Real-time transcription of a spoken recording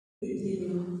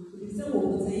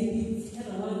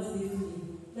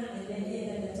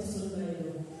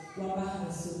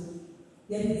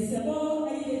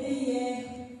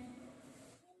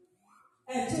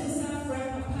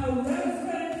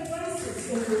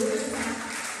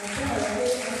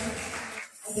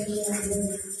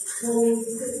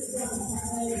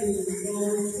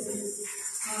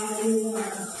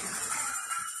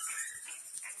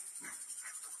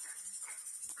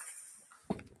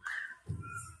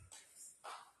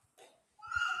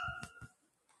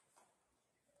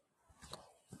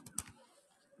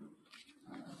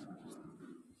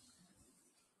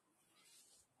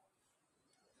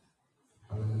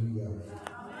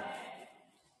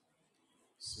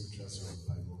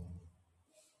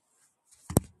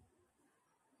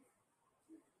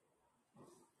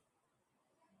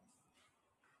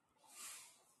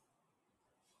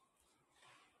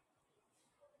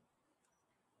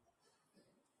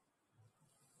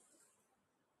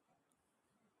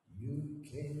You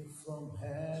came from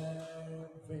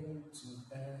heaven to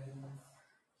earth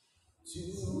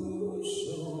to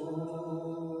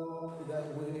show the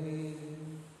way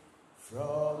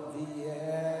from the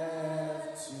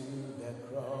earth to the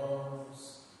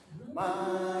cross.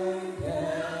 My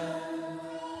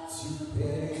debt to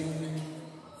pay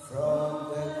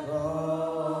from the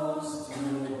cross to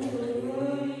the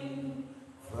grave,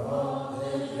 from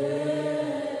the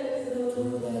grave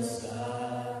to the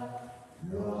sky.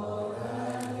 Lord,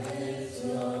 I lift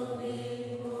your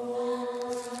name on.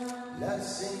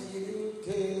 Let's sing.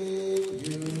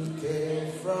 You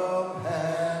came from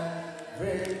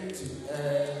heaven to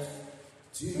earth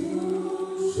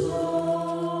to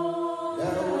show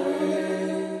the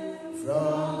way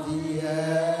from the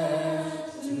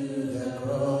earth to the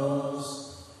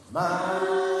cross.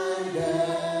 My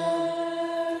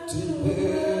debt to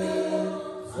pay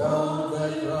from the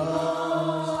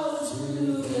cross to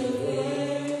the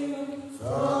grave,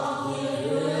 from the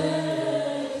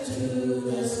grave to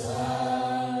the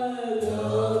sky.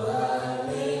 Lord, I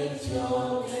lift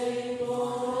your name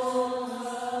on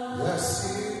high.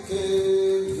 Yes, you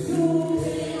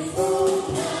came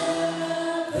from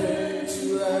heaven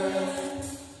to earth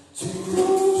to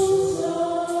show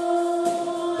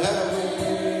the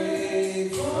way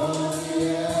from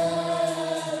the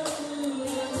earth.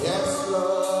 Yes,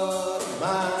 Lord,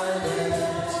 my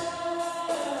debt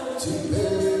to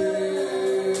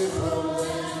pay from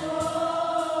the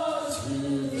cross to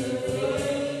the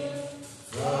grave,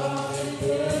 from the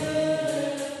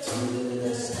grave to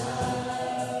the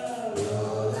sky.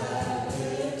 Lord, I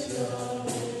lift your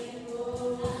name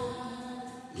on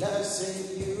high. Let's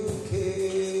sing. You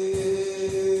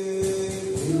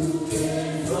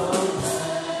came from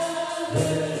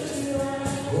heaven to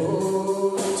earth,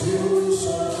 oh, to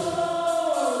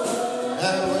show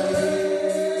the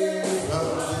way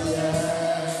from the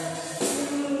earth.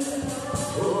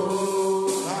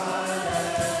 Oh, my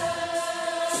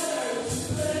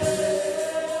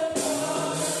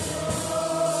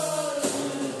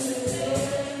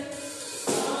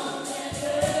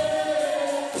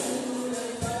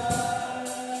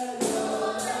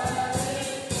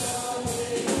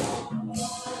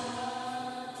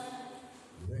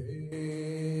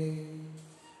reign,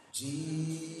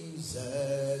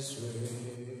 Jesus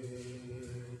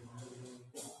reign.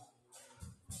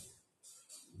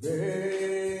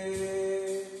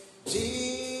 Reign,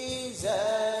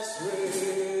 Jesus reign.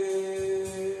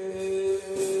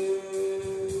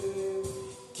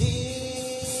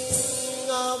 King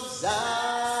of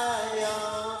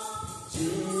Zion,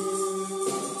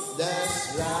 Judas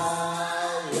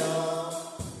Lion,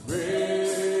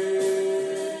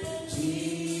 reign,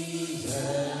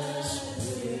 Jesus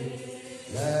reign.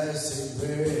 Let's sing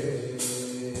reign,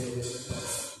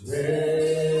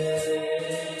 reign,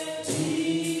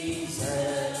 Jesus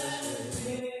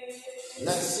reign.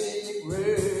 Let's sing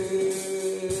reign,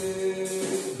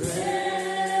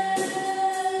 reign,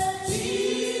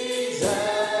 Jesus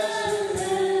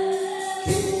reign.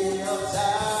 King of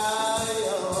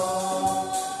Zion,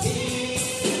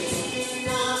 King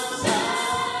of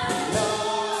Zion,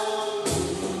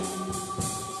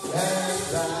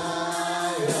 Judas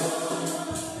Lion,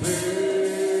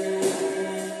 reign,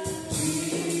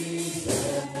 Jesus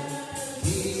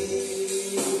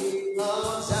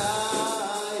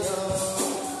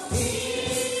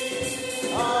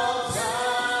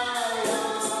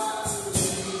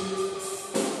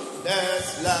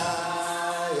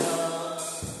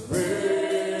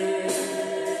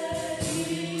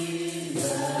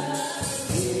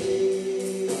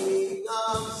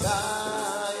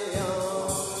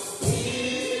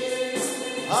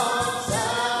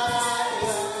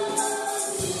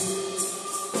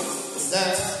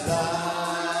That's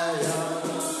Lion,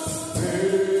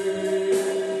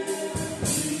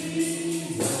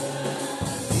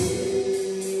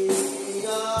 King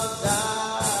of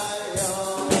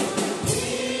Zion,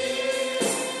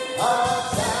 King of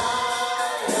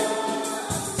Zion.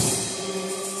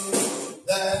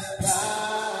 That's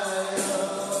Lion,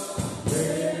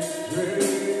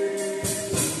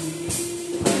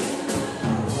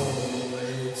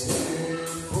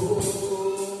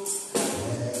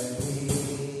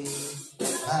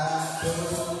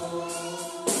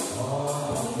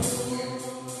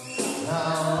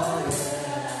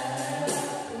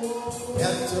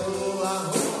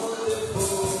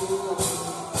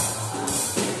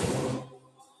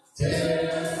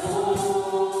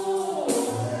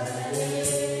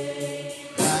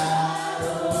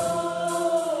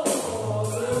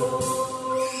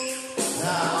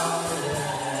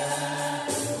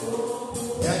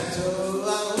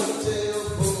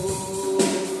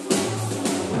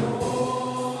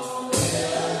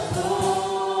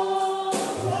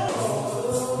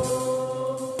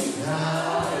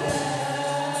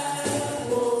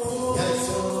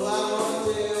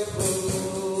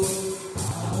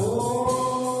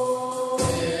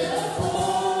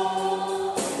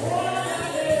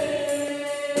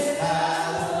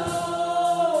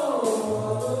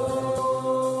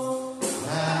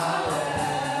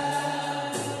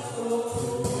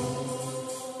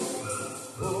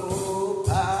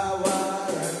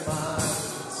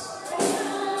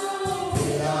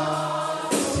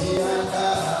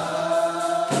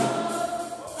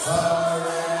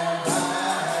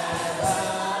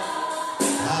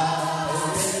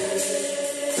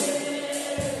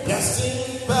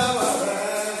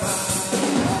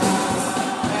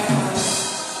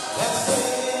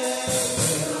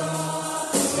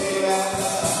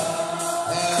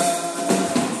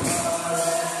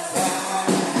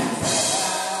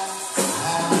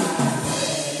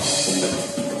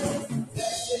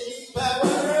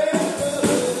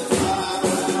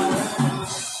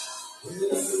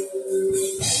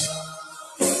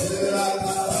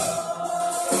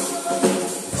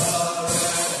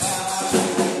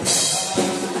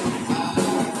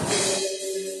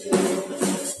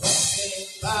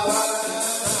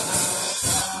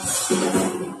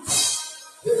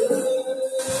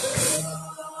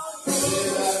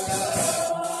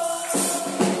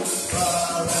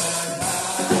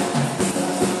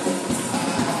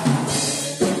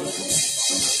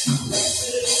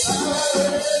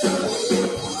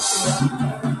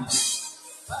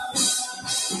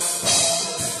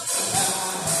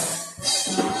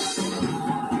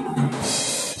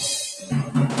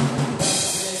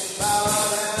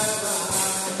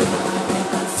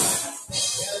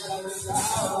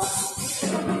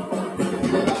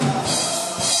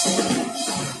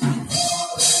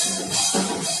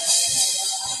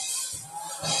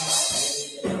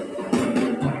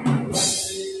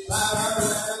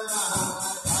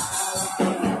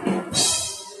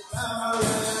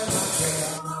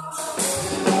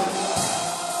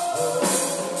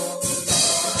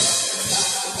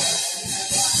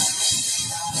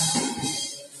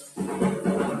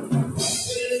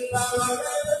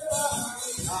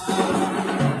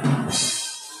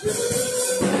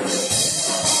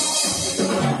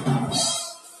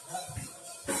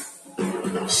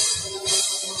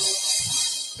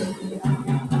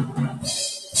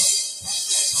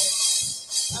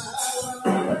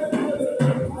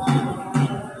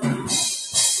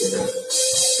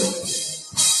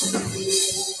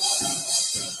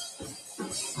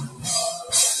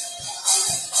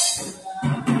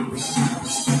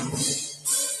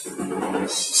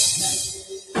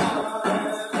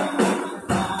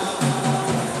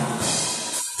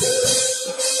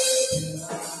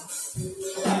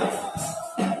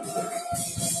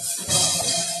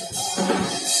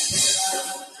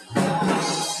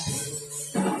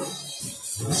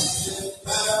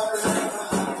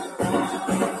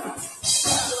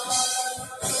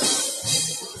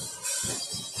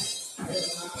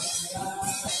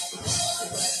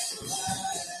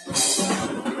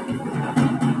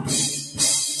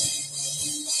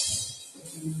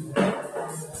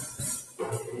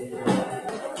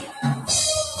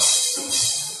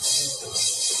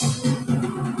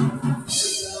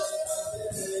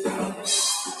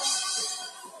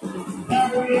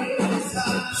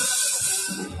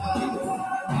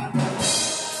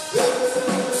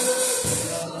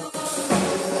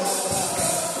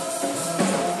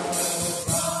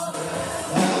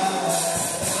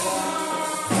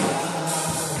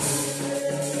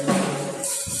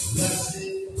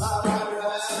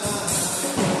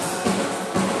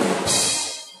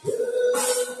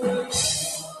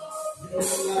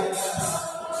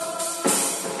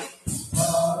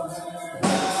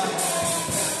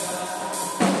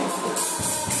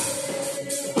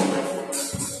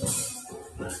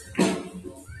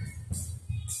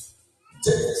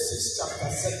 Genesis chapter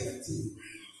 17.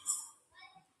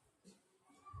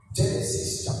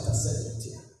 Genesis chapter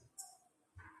 17,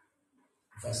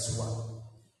 verse 1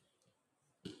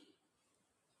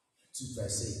 to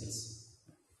verse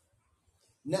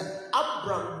 8. Now,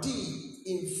 Abram di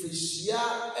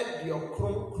infreshia edio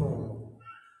kron.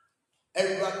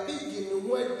 Eradi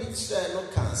yinu edi kyerɛ no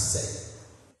kan sɛ,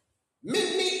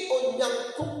 mini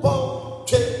onyankopɔn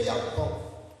twɛbiakɔ,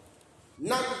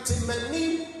 na ntimani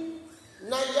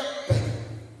na yɛpɛ,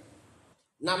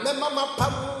 na mɛma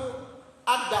mapam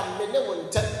Adam me ne wo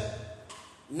ntɛm,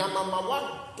 na mama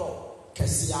wadɔ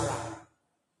kɛse ara.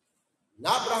 Na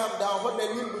Abraham da hɔ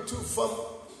n'anim butu fam,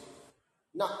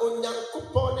 na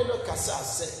onyankopɔn ne no kasa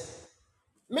sɛ,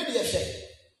 me deɛ hwɛ,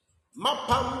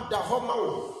 mapam da hɔ ma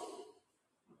wo,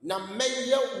 na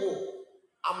mɛyɛ wo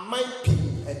aman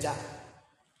pii agya.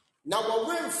 Na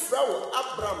wɔwemfrɛ wo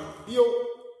Abraham bio,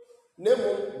 na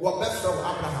mmom wɔbɛfrɛ wo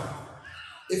Abraham,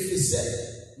 ɛfiri sɛ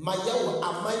mayɛ wo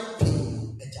aman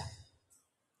pii agya.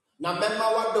 Na mɛma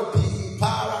wadɔ pii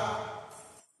paara,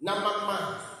 na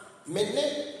mama me ne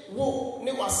wo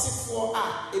ne w'asefoɔ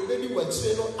a ebedi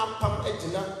w'akyire no apam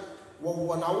agyina wɔ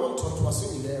wɔn awo ntoatoaso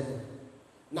nyinaa mu,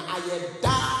 na ayɛ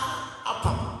daa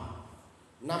apam.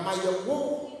 Na mayɛ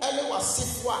wo ne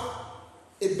w'asefoɔ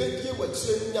a ebedie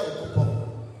w'akyire no Nyankopɔn.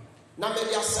 Na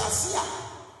mede asase a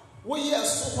woyɛ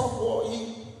so hɔhoɔ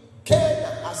yi,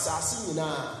 Kanaan asase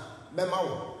nyinaa mɛma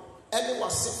wo ne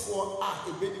w'asefoɔ a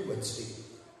ebedi w'akyire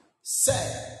sɛ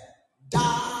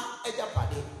daa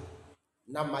agyapade,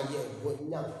 na mayɛ wo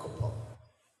Nyankopɔn.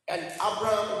 And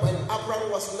when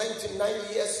Abraham was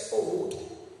 99 years old,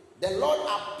 the Lord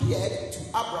appeared to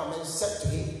Abraham and said to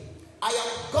him, I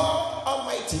am God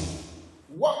Almighty,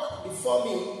 walk before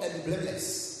me and be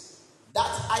blameless,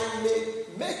 that I may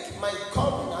make my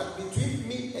covenant between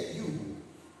me and you,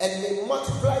 and may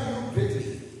multiply you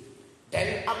greatly.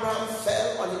 Then Abraham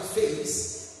fell on his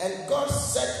face, and God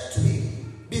said to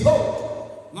him,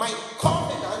 Behold, my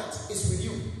covenant is with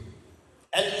you,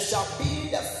 and you shall be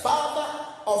the father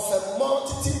of a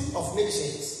multitude of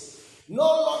nations. No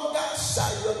longer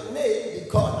shall your name be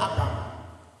called Abraham,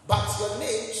 but your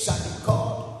name shall be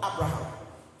called Abraham.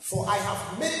 For I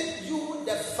have made you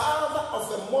the father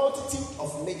of a multitude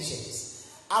of nations.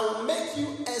 I will make you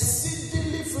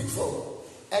exceedingly fruitful,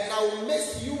 and I will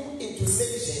make you into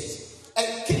nations,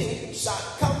 and kings shall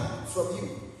come from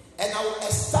you. And I will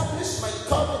establish my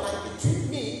covenant between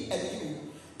me and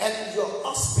you, and your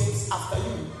offspring after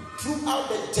you, throughout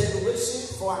the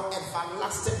generations, for an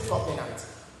everlasting covenant,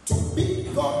 to be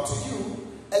God to you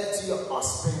and to your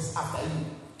offspring after you.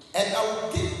 And I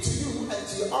will give to you and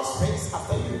to your offspring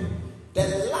after you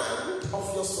the land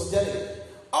of your sojourning,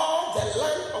 all the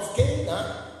land of Canaan,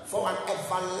 for an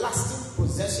everlasting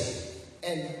possession,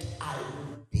 and I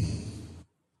will be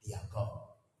their God.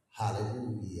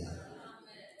 Hallelujah.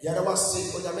 Yada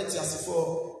wasi onyameti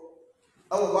asifo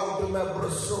awo wandoma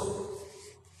broso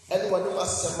ene wanuma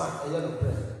sema eyano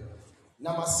bre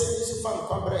na masemi so fa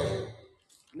nkwabre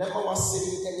na ma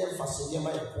wasemi enye mfaso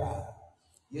yema yakra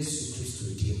Yesu Kristo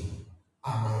dim.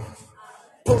 Amen.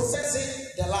 Possessing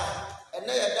the land. And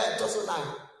now that just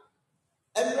now.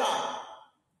 Emra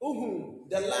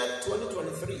the land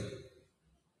 2023.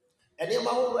 And you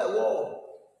ma wo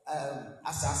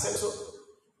asase so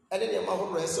and then you ma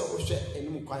wo so wo hwe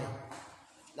enum kwan.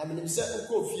 Na menim se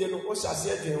nko fie no wo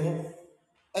hyase adwen ho.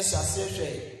 Ahyase hwe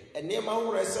and you ma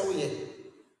wo so wo ye.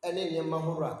 And then you ma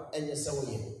wo enye se wo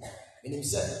ye. Menim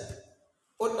se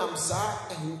onam saa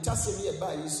ehintasem ye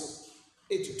ba yiso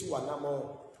etutu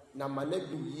wanamo na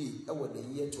manabu yi e wo the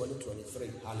year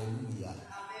 2023. Hallelujah.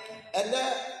 And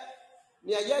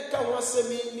ni ayeka ho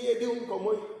asemi ni edi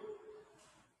nkomo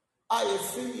aye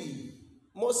free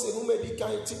Mose hu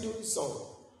medikan ti do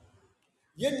so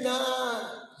yena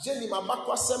jeni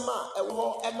mabakwasema e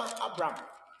wo ema Abraham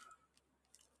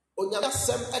onyame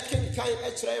sem ekenkan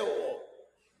e kire wo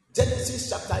Genesis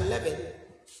chapter 11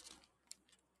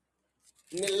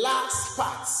 in the last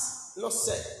part no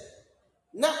say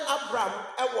na Abraham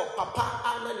e wo papa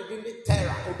ana ne bi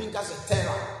Terah obi nka se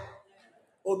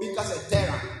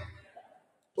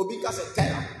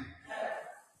Terah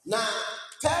na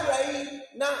Terah yi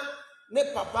na ne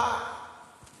papa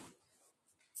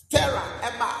Terah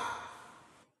eba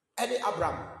ene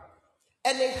Abraham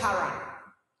ene Haran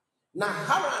na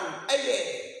Haran eye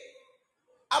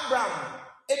Abraham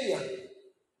enia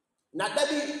na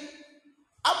dabi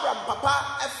Abraham papa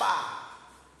efa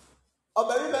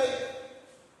oberibe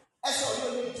eso no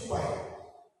ni tuwa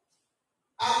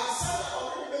asa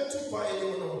oberibe tuwa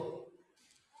no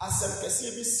asem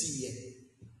kese bi siye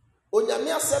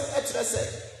onyame asem ekire se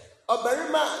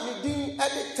oberima ni din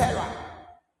ene Terah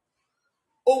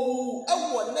owu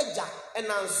ewo neja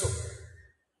enanso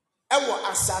ewo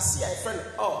asase a friend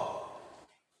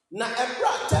na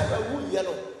ebra Terah wuye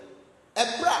no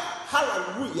ebra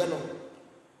Haran wuye no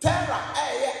Terah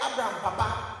Abraham papa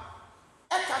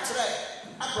eka kire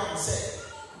Abraham say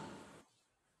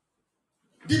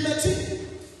dimeti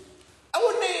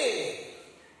awone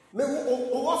me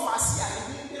wo fasi a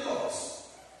bi the Lord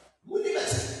mudi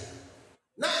meti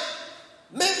na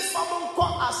me famon ko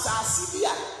asase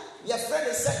bia your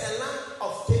friend said the land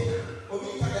of Canaan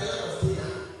obi ka the land of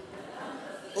Canaan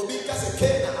obi ka se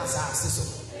Canaan asase so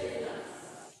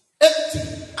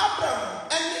Abraham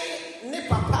any ne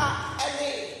papa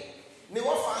any ne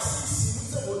wo fasi si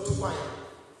se wo tuwan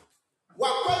wa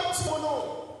kwantu no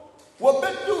wo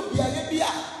bedu bia ye bia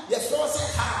ye so se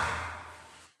ha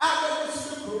Abraham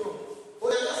su kuro o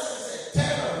le na se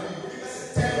Terah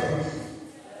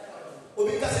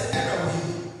obi ka se Terah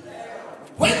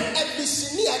when a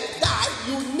visionaire die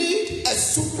you need a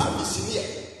super visionaire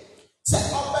say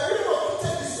operate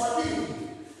tell this one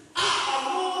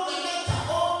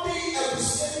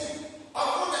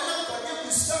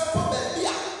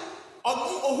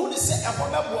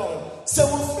so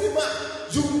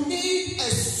you need a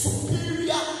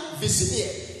superior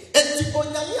visionaire. And the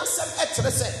Onyamia said,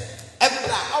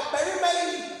 Ebra,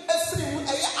 Efrim,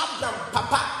 Abraham,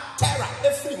 Papa, Terah,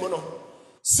 Efrim, no.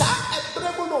 Sa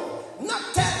Ebremono, not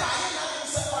Terah, Abraham,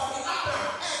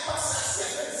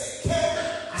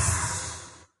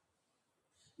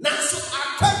 now, so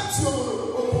I come to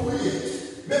you.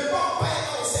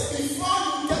 Before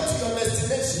you get to your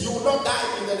destination, you will not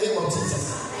die in the name of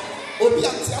Jesus. Obi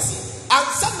antiasi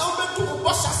ansa na obedu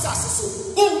bosha sase so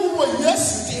owu wo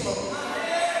Yesu dimo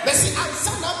mesi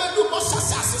ansa na obedu bosha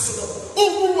sase so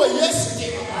owu wo Yesu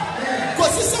dimo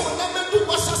kosi se wona obedu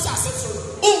bosha sase so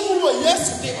owu wo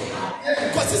Yesu dimo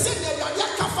kosi se ne ya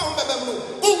kafa mbebe mu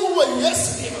owu wo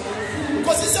Yesu dimo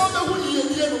kosi se obehu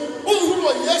yiye no owu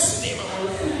wo Yesu dimo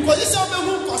kosi se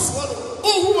obehu koso no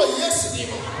owu wo Yesu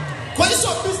dimo kosi se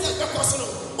business be koso no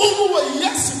owu wo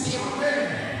Yesu dimo.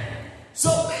 So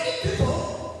many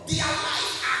people, their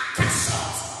lives are cast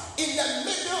out in the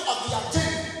middle of their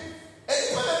journey.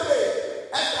 And whenever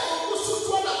and Obusu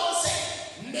to one say,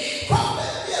 may problem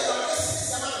be a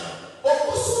system.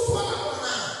 Obusu to one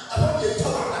about the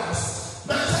tolerance.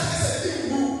 Man, that's a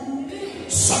big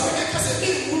move. Sorry, that's a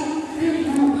big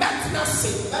move. Let's not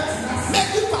say,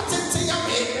 make you patent to your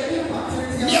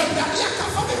man. You're not yaka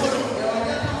for the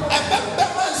home. And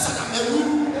Bevan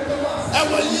Sanamu. And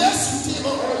well, yes, you did.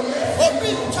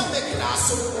 Obi chame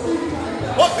naso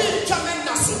obi chame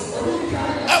naso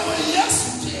ewe Yesu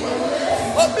ti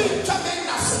obi chame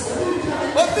naso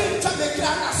obi chame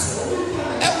naso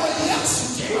ewe Yesu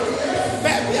ti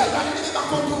baby ala ni ba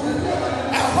ko do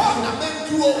e ho na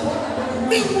mentuo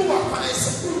mi hu wa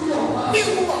paiso mi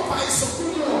hu wa paiso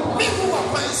mi hu wa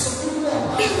paiso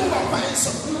mi hu wa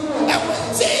paiso ewe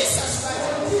Jesus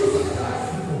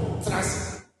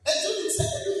Christ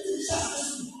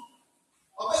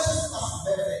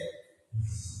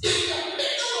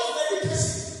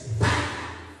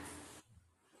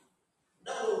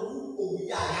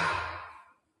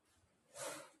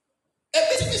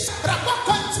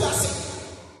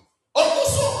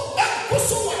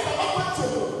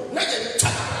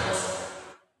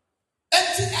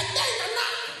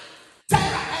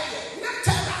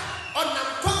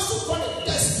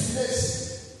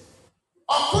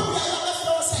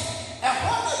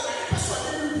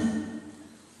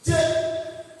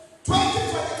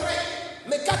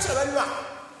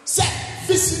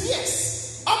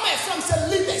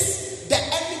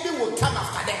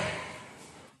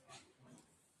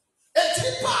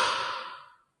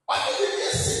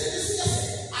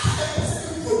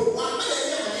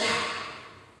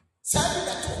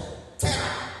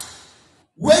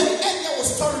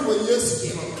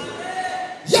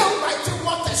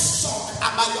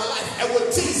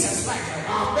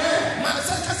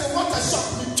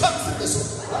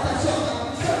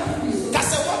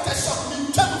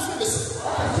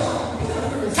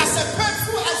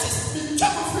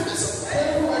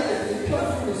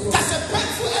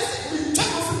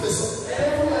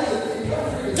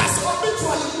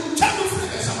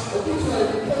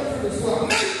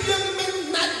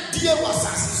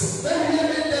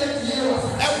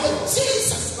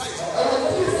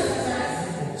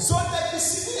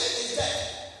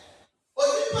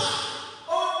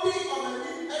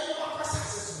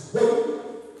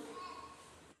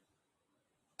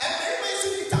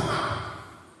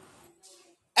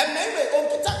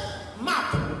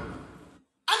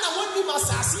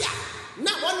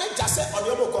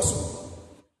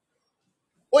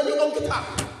Oni onkita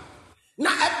na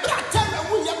ebra Terah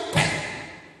mu ye pe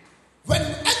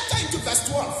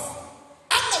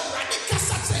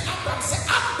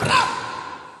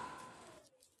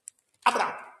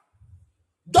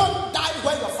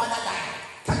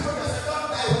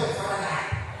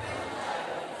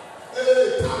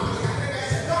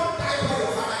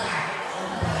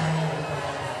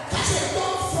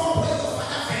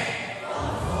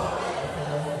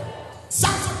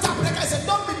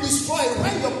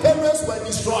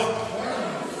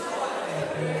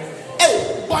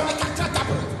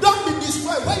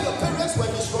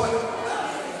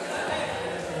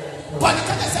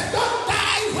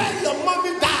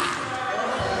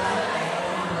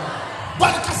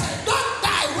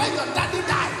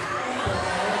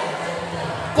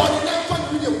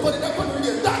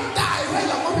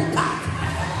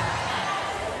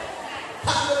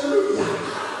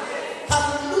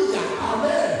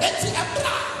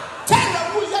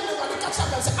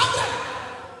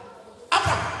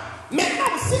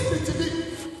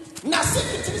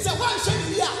secret is a one shame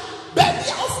here. Baby,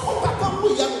 of Papa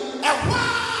William, and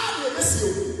one in the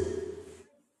sea.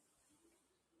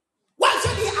 One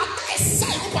shame here, I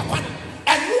say, Papa,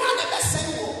 and one of the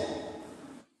same.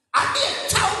 I did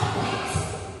tell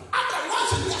after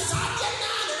watching the Sadia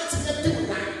now, it's in the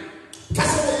people.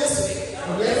 Castle yesterday.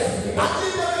 I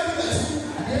did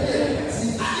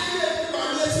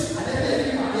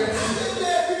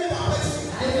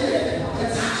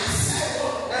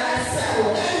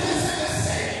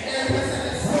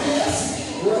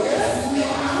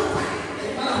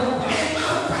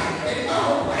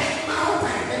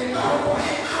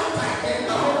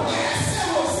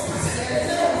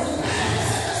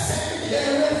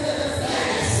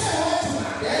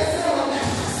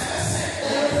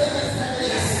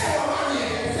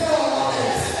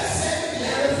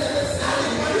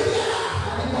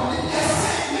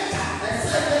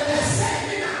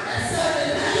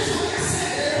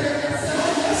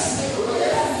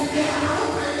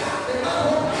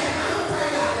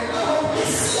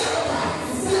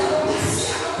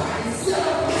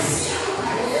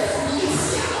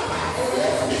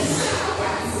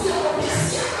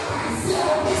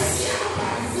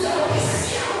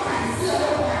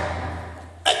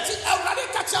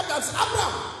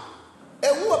Abraham, a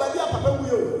woman, Papa,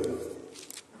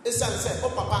 it's said, oh,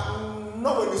 Papa, no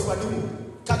one is what you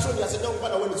catch on as a young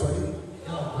father when it's what you.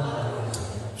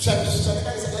 Shall I say,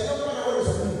 a young man,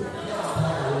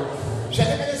 shall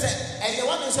I say, and the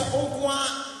one is a old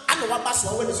one, and the one pass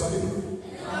when it's what you.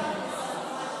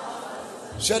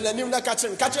 Shall the new catch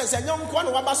and a young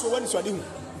one, one pass when it's what you.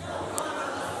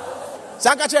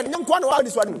 Sakacha, young one, what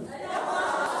is what you.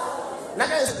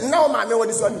 No, my man, what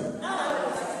is what you.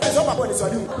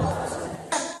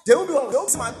 They will be on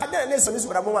the man, and then this is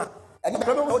what I'm on. And the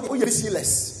problem will be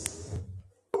sealess.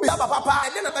 Papa,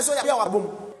 and then I saw your boom.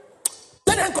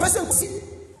 Then I'm question to see.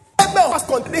 Ever was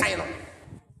continuing.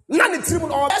 None of the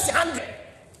tribune or best 100.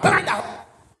 Right now,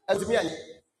 as me and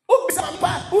oops, I'm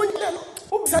bad.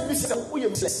 Oops, I'm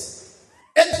useless.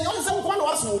 And then also one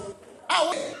was who.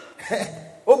 Oh,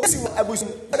 oops, I was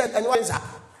and one is up.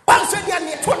 One said, you're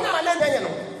near 2 and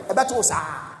a battle.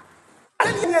 I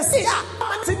didn't say,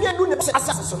 I'm doing the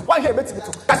assassin. Why here? That's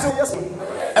yes.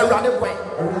 A running way.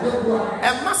 A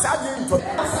massage into it.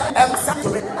 A massage to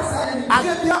it. I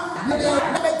get you. I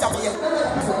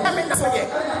mean, that's what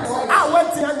I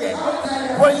went to you.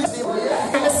 Well, you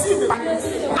see me.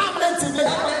 I'm letting you.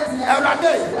 A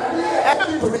running. A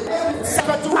baby to me.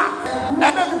 Secretary.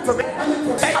 A baby to me.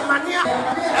 Say a mania.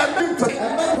 A baby to me.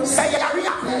 Say a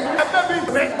area. A baby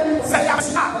to me. Say a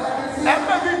star. A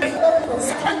baby to me.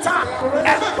 Secretary.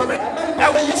 Everybody,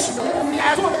 every issue,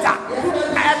 every time,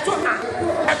 every man,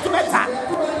 every time,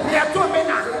 every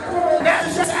minute,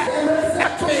 every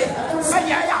say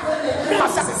yeah,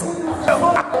 Jehovah,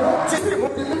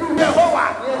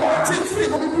 Jehovah,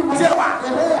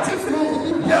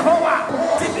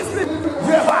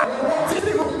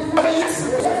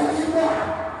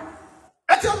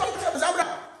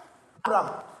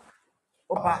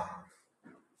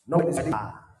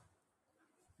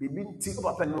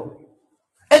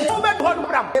 and to make one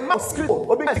gram, a mouse script,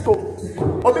 Obinco,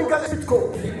 Obinco,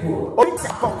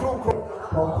 Obinco,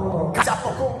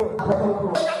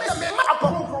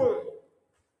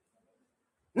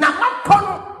 now, my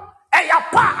pono, and your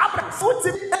pa, foot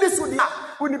in this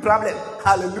would be problem.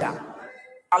 Hallelujah.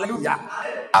 Hallelujah.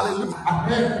 Hallelujah.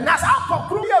 Now, I'm for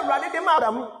Kruya running the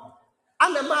madam,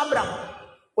 and the madam,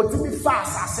 or to be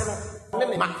fast, I said,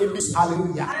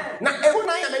 hallelujah. Now, every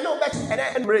night I know that, and I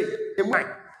am ready. In mine.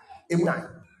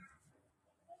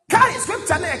 Carry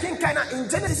scripture in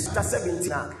Genesis chapter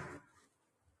 17.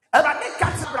 About the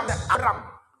catch from Abraham.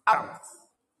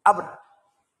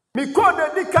 Me call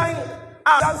the kind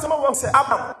and someone will say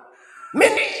Abraham.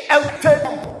 Many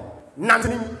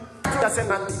nothing. That's a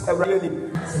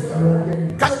nothing.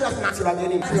 Can you just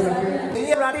naturally?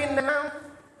 Here are in now.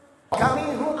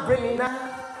 Coming who bring now.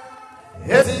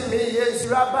 Yes, me, yes,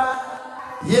 Rabba.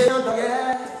 Yes,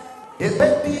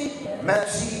 baby,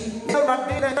 mercy.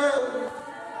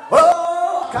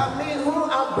 Oh, coming who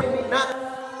are bringing now.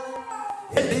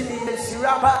 Yes,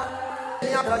 Rabba.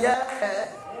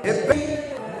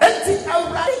 Eti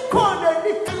awurade kɔɔ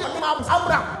ni kama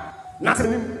Abraham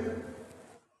nasanim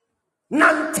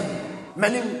nanti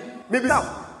manim mebisa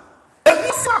ebi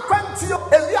sa kwantio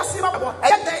ebi asima bɔ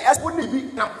ɛyɛ dɛ ɛspo ni bi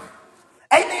na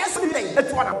ɛyɛ dɛ ɛspo ni dɛ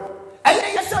etu ana ɛyɛ dɛ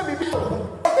ɛsɛ bibi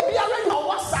ebi ara na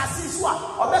ɔwɔ saasi so a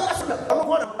ɔbɛka so ɔmo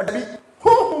bɔ na ɔdabi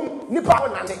huhum nipa ko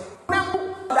nante na mo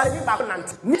ɔdabi nipa ko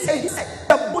nante ni eyi sɛ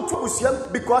ɛbotu osuam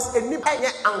because enipa yɛ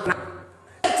ankna.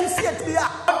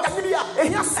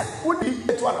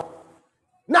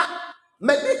 Now,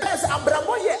 medical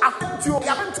kwantuo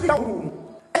yɛbɛntumi ahu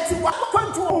enti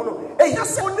wakwantuo no ɛhia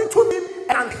sɛ ɔne tumi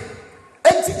ɛnante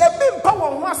enti ebi mpa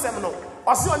wɔn ho asɛm no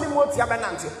ɔse ɔne mu otia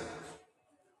bɛnante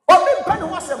obi mpa ne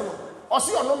ho asɛm no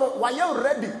ɔse ɔno no wayɛ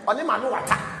ready ɔne ma no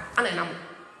wata ana ɛnam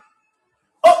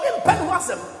obi mpa ne ho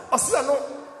asɛm ɔse ɔno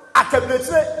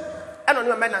akabrɛkyire ɛna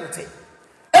ɔne bɛnante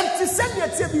enti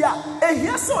sɛdeɛ tie bi a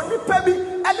ɛhia sɛ onipa bi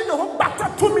ɛne ne ho bata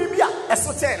tumi bi a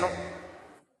ɛso kyɛn no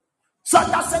so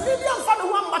dasani bi amfa ne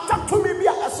ho amata tumi bi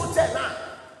a ɛso kyɛn na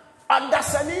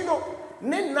adasani no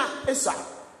ne na esa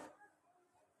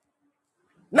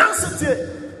nanso tie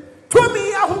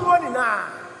tumi ahoroɔ nyinaa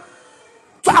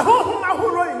to ahohom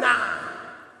ahoroɔ nyinaa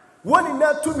wɔn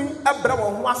nyinaa tumi ɛbrɛ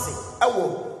wɔn ho ase ɛwɔ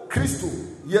Kristo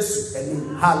Yesu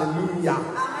anim. Hallelujah.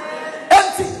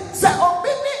 Enti sɛ obi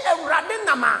ne Awurade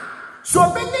nama so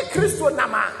obi ne Kristo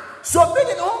nama so obi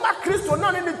ne ho ma Kristo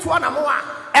na ne to anamo a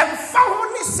ɛmfa ho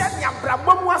ne sɛnea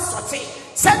brabɔ mu asɔte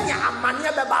sɛnea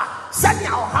amanneɛ bɛba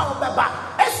sɛnea ɔhaw bɛba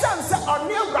ɛsiane sɛ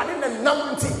ɔne Awurade ne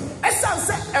nam nti ɛsiane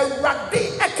sɛ Awurade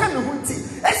ɛka ne ho nti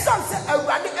ɛsiane sɛ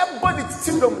Awurade ɛbɔ ne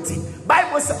titi nom nti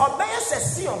Bible sɛ ɔbɛyɛ sɛ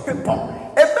Sion pepɔ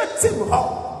ɛbɛtim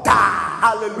hɔ daa.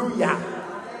 Hallelujah.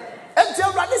 Enti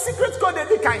Awurade secret code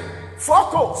edi kan 4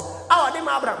 codes a ɔde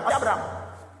ma Abraham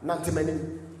nante manim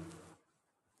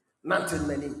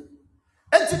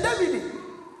enti David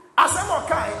asɛm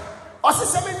ɔkae ɔse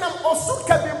sɛ menam ɔso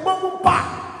ka bi bɔ mu pa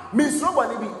mensuro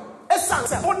bɔne bi ɛsiane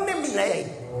sɛ wone me yɛ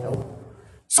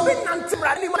so bi nante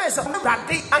Awurade mu ayɛ sɛ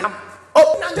Awurade anam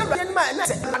obi nante Awurade mu ayɛ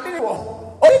sɛ Awurade ne wɔ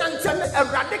obi nante ne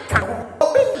Awurade ka ho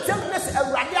obi nante ne sɛ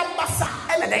Awurade abasa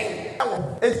ɛna dɛn ɛwɔ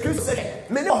Kristo sɛ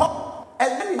mene hɔ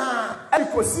ɛne na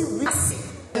ɛkosi wiase.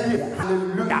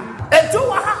 Hallelujah. Enti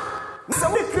wɔ ha sɛ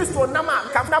wo Kristo nam a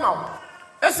kafna ma wo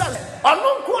ɛsɛ ɔno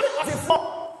nko ne ɔtefo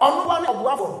ɔno wa ne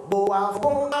ɔboafo boafo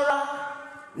ara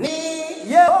ni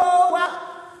Yehowa.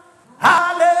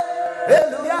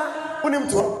 Hallelujah. Unim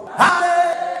to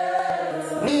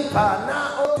hallelujah. Nipa na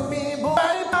otumi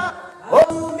boipa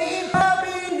otumi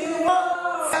babi ni wo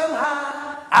semha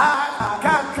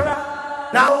akakra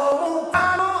na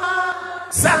omupano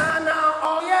sana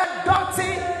oye doti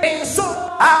inso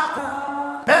aku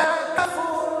mekafu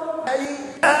ei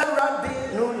eradi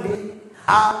nuni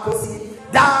akosi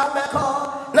dameko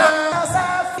na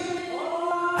safi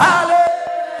hale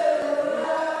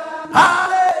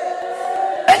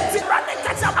eti rade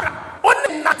kachabra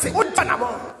oni nati untanamo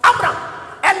Abraham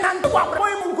enando wa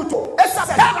boy munguto esa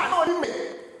tara no ni me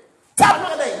tara no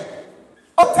dey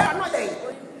o tara no dey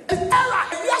tara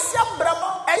yasi abramo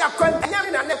eya kwanta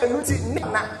nyame na ne benuti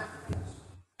na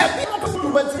ebi no pusu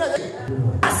bantina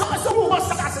asa wo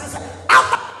wasa asa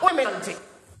aba o me nti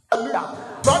hallelujah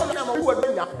God na mo wo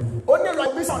benya oni lo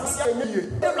bi so sia enye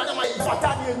e lo na ma fata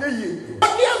ni enye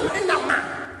oni e na ma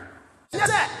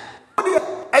yese oni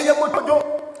eye motojo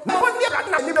na oni ra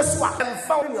na ni beso a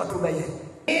emfa oni oto beye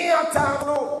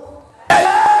iotano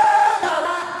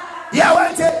ya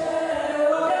wante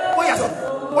oya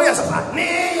so ni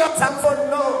yotamfo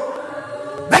no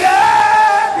bege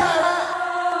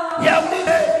ya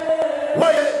wante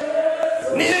oye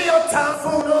ni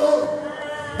yotamfo no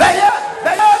bege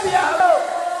biaro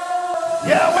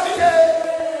ya wante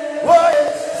oye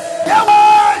ya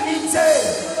wante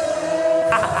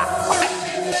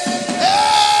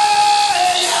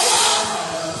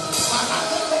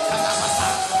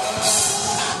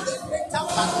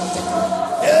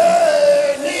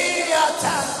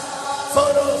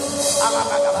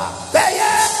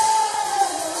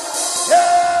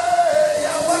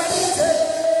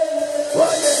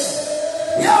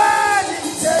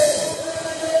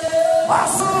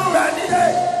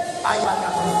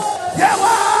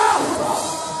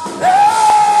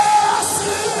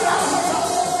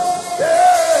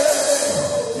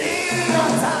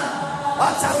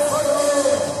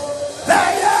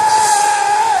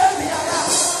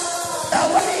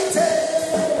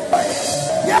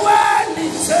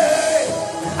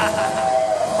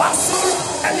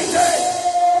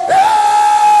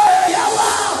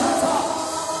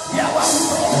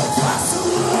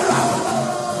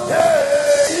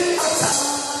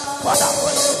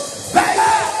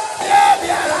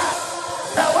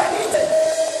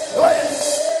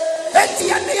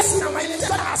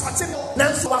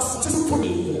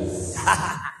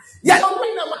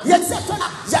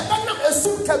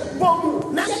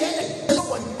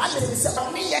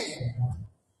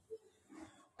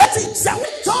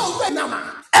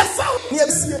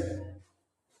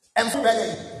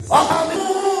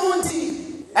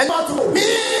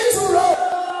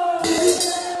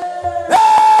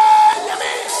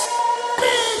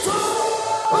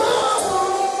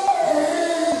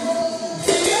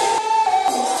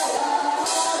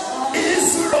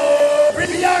Israel.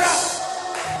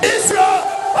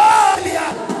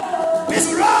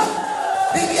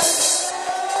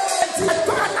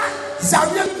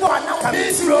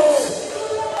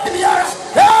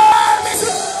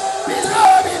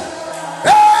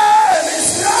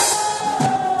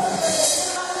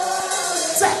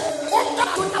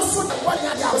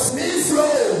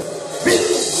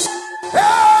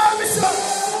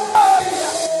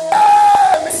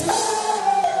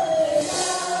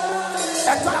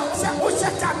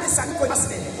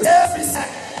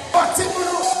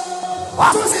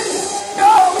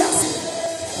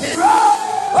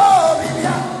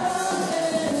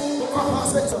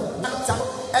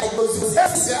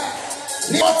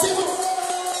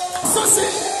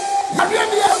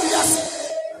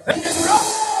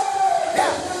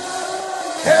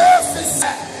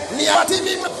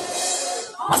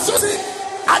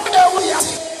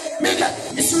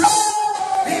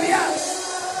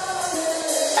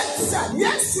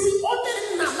 Yes, we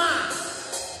only Nama.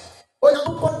 Oh, you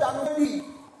put down the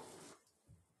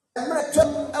American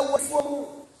away from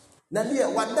Nadia,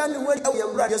 one done when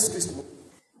our brothers Christmas.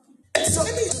 So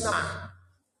it is now.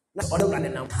 Not all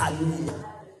running out. Hallelujah.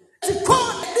 To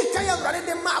call the Kaya running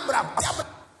the Mabra.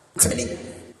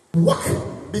 Walk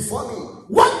before me.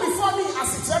 Walk before me as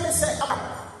the journey said.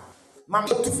 Mamma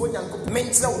to phone and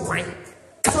mental wine.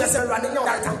 Catch a running your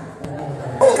data.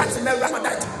 Oh, catch a running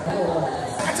data.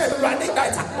 Catch a running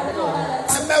data.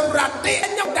 Catch a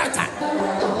running your data.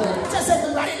 Catch a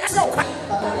running no wine.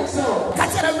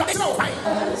 Catch a running no wine.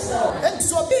 And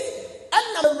so be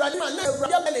another running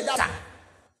data.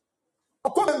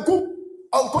 Come and go.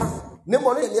 Uncle, no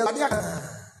money in the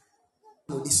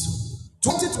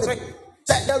 23.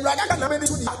 The Ragaga Namedi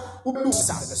to the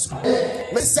Ublusa.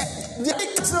 May say, the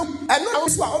Dixon and now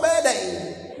to obey.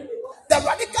 The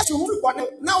Radical to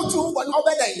now to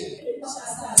obey.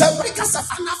 The Ricas of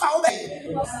Anapa obey.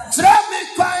 Tell me,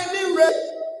 find me red.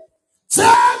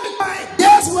 Tell me, find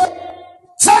yes, what?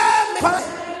 Tell me, find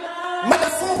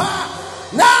Madafuba.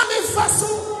 Now me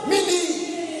fasu mini.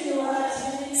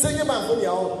 Sing your man for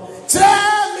you.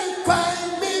 Tell me,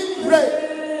 find me red.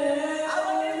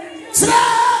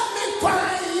 Tell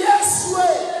yes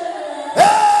way.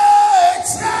 Hey,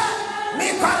 me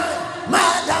fine,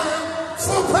 madam,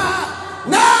 fupa.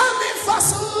 Now me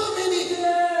fasu mini.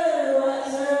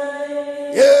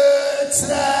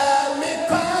 Yeah, me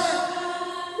fine.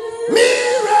 Me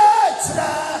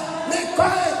retra, me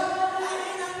fine.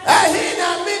 Ahina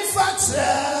me fatra,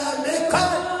 me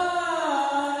fine.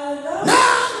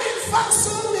 Now me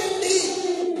fasu mini.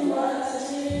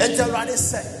 And the Rani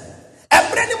said,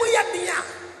 "Everybody we are here."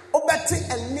 Obeti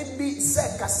and maybe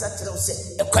say Cassandra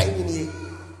say a queen.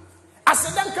 I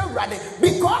said, Ready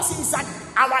because he's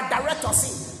our director.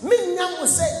 See, Minyam will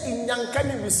say in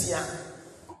Yankani Rusia,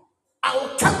 I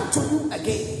will come to you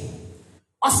again.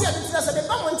 I said, the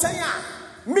moment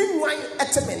meanwhile,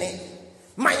 at a minute,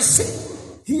 my sin,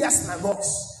 he has my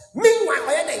voice. Meanwhile,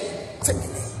 I had a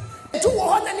minute. To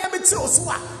one and every two,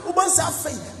 who was our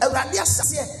faith, a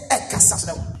radius here at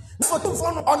Cassandra. For two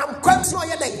on quite no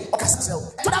day.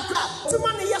 To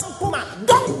money, yes, Puma.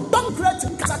 Don't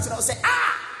create Cassandra. Say,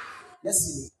 let's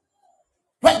see.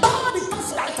 When God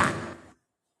becomes lighter,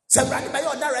 somebody by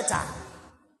your director.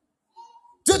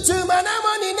 To my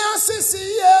money now,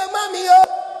 Sissy, Mammy,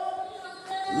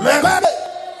 my baby.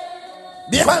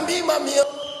 Be Mammy, Mammy,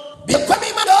 be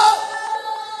Mammy,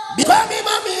 be Mammy,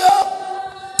 Mammy,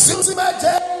 Susie, my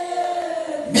dear.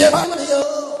 Be Mammy,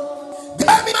 be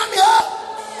Mammy, Mammy.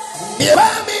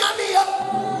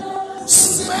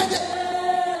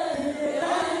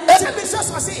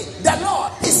 The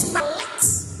Lord is my light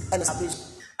and salvation.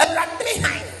 And right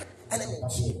behind and me,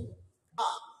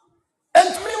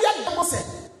 we are said,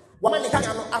 woman, can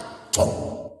at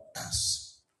all.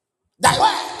 Thy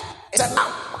word is a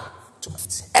lamp to my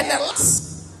feet and a light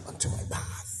unto my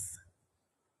path.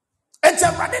 And to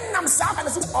running himself and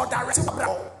his order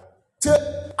to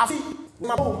a feet,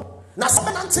 my bone. Now,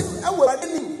 something until I will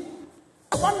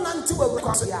one until we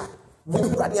cross here.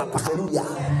 Hallelujah.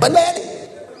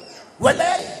 Well,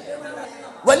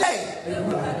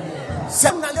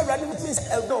 some other running means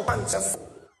a no bunch of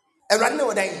a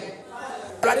running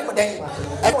day,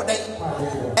 every day,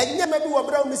 and yet maybe we're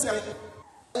brown missing.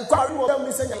 And calling what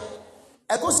missing.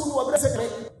 I go soon over the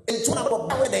in 2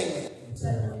 hours day.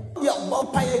 You are more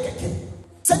pie.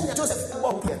 Send Joseph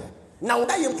Walker. Now,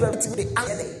 I am trying to the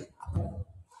other day.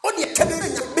 Only a cabin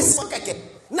biscuit.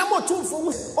 Number 2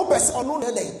 for Obes on no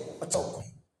day.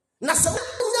 Now, some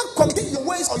continue your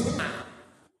ways on you.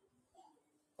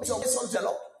 Your son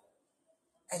Jello.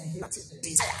 And he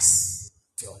desires.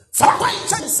 For my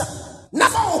chance,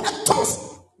 never had toast.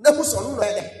 Never saw no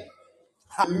day.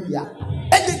 Hallelujah.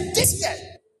 And this year,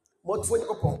 what for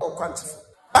your quantity?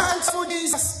 And for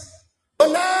Jesus.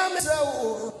 Bonam is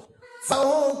a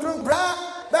found bra,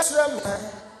 best ram.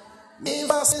 Me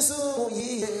was so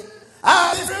ye.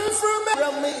 I'll be free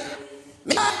from me.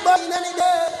 Me not born any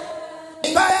day.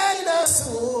 Me buy the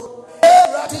soul.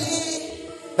 Every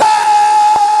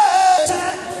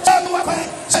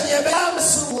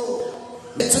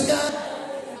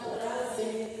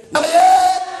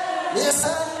Yes,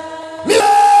 me.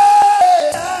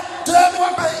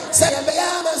 Say me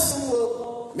am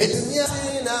sumo. Me dunia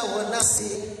na wona si.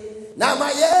 Na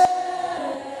maye.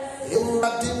 You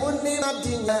have the money na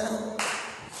dinga.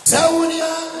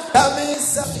 Tawunia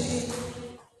kamisafi.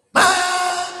 Ma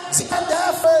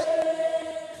sikadafe.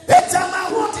 Etama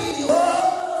woti ho.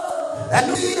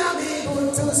 And we are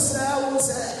able to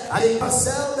say, I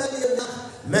myself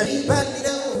many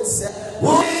bands.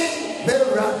 We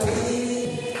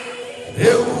meraki.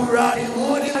 You ride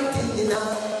woody Kina.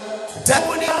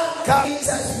 Tamunia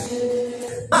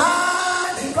Kamisafi.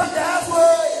 Ah, the Kadawa.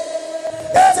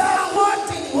 Etama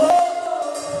woti ho.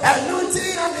 And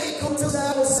Nuti Amikum to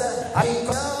say, I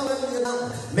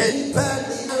come many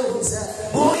bands.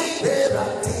 We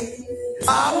meraki.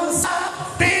 I was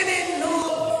feeling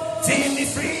no Jimmy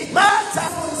free,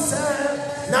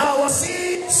 now I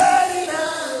see Serena,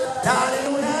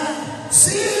 Hallelujah,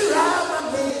 see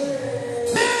Ramani,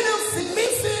 men of me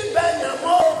feel better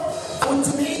more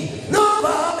to me, no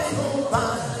Bobby, no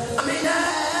man. I mean,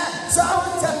 so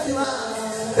tell you,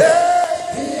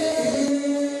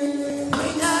 I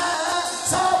mean,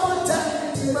 so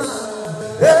tell you,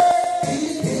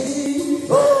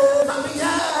 oh, I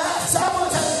mean, so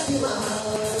tell you.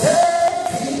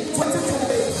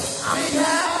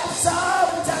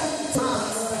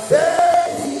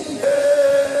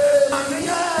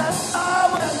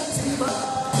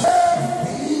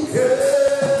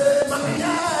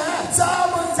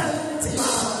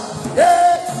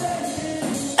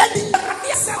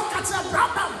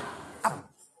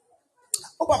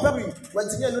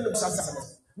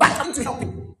 But I'm to help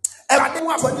you. Everything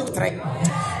was 23.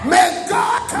 May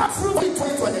God come through in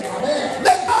 2020.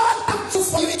 May God come through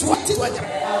for you in 2020.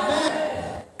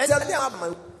 Amen. And so let me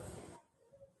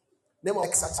name of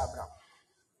Abraham.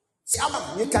 See,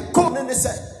 Abraham, you can come in and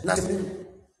say,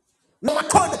 no, I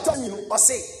call the tongue you or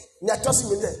say, you're tossing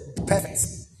me there, perfect,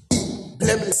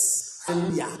 blameless,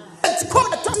 hallelujah. And to call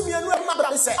the tongue you and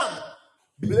Abraham say,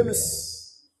 be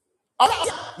blameless. All right,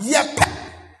 yep,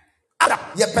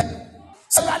 yep.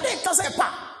 So I didn't say,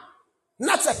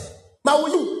 nothing. Ma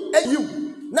you and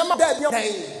you, number that your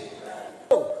name.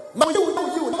 Oh, ma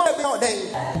you, number your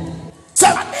name. So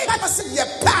I didn't say, yep,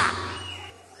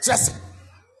 just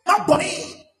my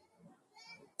body.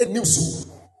 A new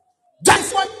soul.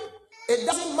 That's why it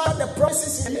doesn't matter the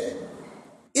process here.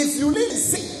 If you live in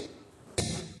sin,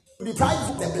 you deprive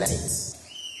of the blessings.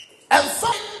 And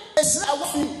find a slave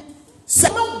with you. Say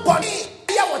no body.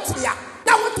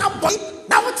 Now what now body?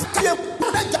 Now what time?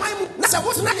 Now that time. Now say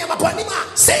what's not your body?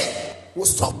 Say will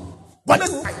stop. But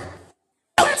that's right.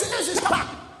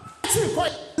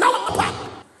 Now I'm back.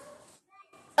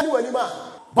 Anyway,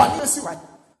 body is right.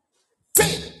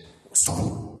 Say will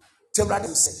stop. Tell me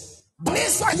say,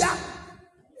 "Bless you,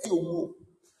 you."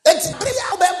 It's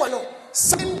real, baby.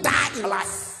 Something died in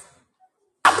life.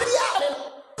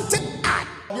 Something died.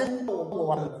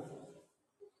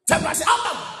 Tell me say,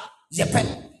 Abraham, yep.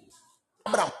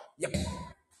 Abraham, yep.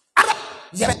 Abraham,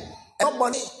 yep. No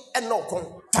money and no con.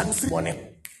 Johnny free money.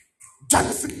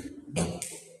 Johnny free.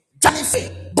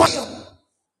 Boy.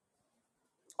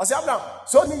 I say, Abraham.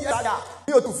 So me ya.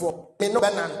 Me otufo. Me no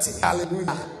benanti.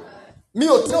 Hallelujah. Me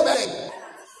otufo be.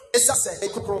 Esa say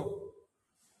ekupro.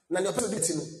 Na your person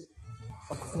did no.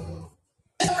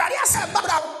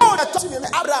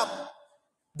 Abraham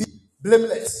be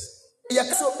blameless. You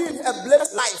can be a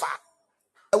blameless life.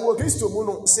 I will Christo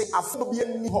Muno say a phobia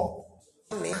ni ho.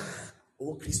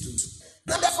 Oh Christo.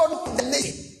 Now therefore the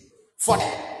name for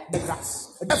the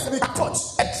grass. Therefore we touch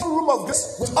a true room of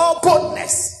grace with all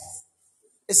boldness.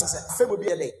 It's a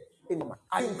phobia day in my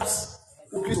I think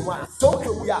Christo one.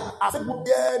 So we are a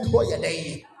phobia boy a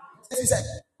day. He said,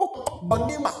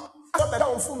 Bonima. I got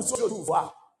down from so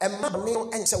far. And my name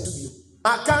and so to you.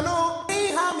 I cannot be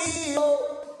hammy.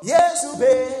 Yes,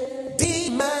 obey.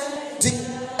 Demanding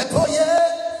a boy.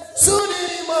 Soon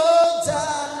mota.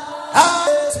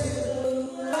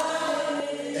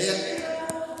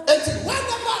 And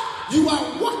whenever you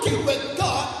are walking with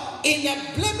God in a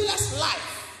blameless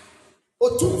life,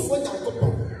 or two for your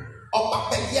or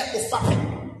Papa year of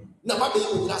fapping. Now, what do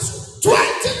you last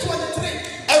 2023?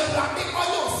 Everybody on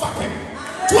your fapping.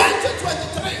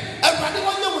 2023, everybody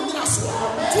on your windows.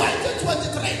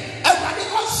 2023, everybody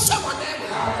on someone.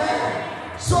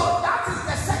 So that is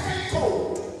the second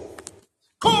code.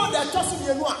 Code that just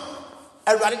in one.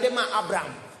 Everybody demand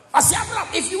Abraham. I say, Abraham,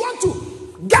 if you want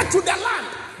to get to the land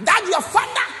that your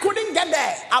father couldn't get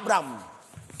there, Abraham.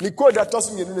 The code that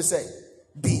just in one say,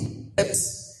 be.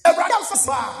 Everybody else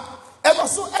ever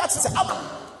so say, Abraham,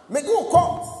 make you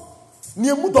come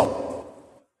near Mudo.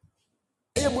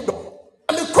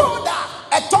 And the code that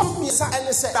a top me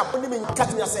and said, I'm only mean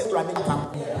cutting yourself running.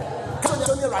 Cutting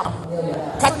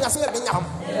yourself running.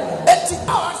 80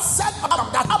 hours said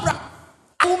about that Abraham.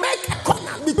 I will make a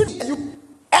covenant between you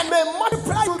and may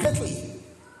multiply you greatly.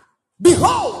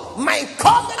 Behold, my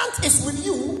covenant is with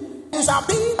you. You shall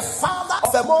be the father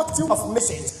of a multitude of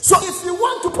nations. So if you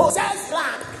want to possess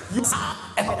land, you are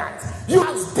a covenant. You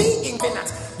must be in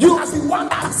covenant. You must be one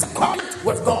that has a covenant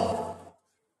with God.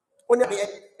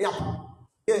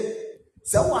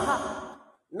 So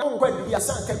now when the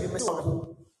son can be made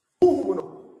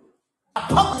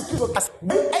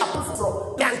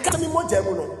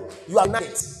you are not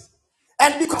it.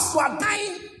 And because you are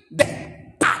dying the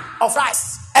path of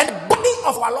Christ and the body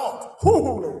of our Lord,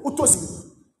 who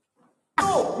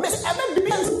oh, Miss Evan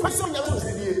begins to question your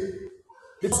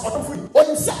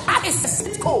because that is the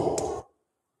sweet code.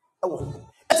 I want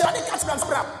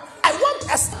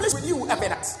to establish with you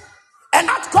evidence. And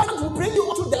that covenant will bring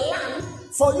you to the land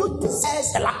for you to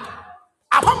possess the land.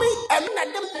 Upon me, and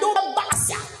let them do the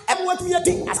basia and what we are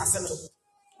doing as a senator.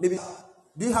 Maybe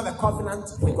do you have a covenant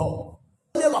with God?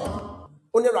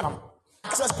 Only Ram.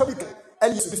 That's public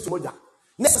and you to Moja.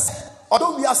 Necessary.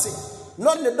 Although we are saying,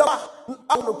 not in the door,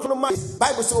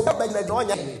 Bible so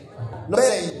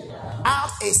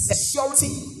as a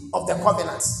surety of the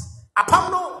covenant.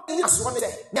 Upon no, as one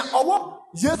day, now, or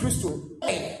Jesus Christ,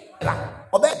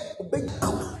 obey.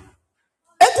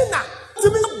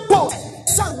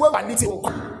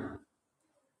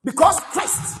 Because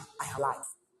Christ, I have life.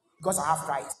 Because I have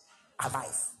Christ, I have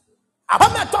life.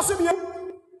 Upon my tossing you,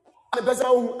 and the best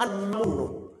and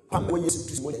no, when you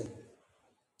see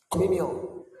communion.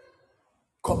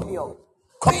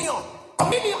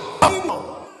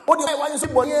 What do I want to say?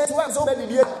 Bonnie, to have so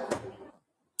many years.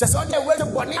 Just on the way to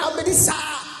Bonnie, how many sa?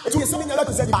 It is something a lot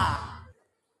to say. Hey,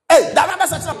 that was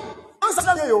such a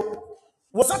answer you.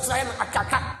 Was that trying a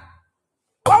caca?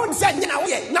 I would say,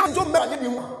 now don't make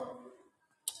you.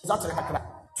 That's a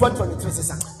 2023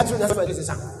 season. I don't know if it is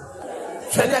a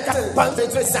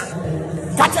 23 season.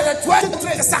 Catch a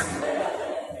 23 season.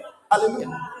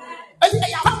 Hallelujah.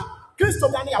 Christo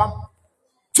Daniel.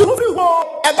 To move you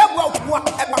and that was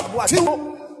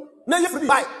now you free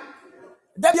by.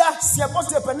 There you see a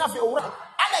positive enough.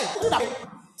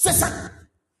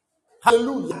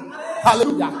 Hallelujah.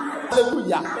 Hallelujah.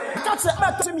 Hallelujah. Catch a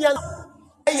back to me and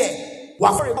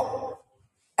what for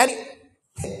any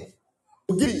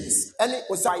degrees, any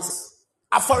sizes.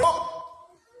 I forgot.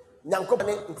 Young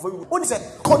company for you. What is it?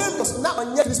 Cornelius now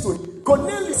and yet story.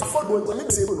 Cornelius affordable to live.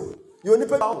 You only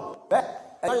pay out.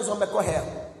 And I just want to go here.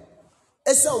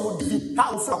 Esa wo di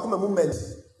ha ofra kuma movement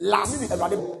last minute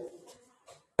Awurade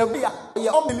every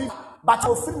year unbelief but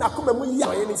ofri na kuma mu yi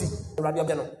aye nti Awurade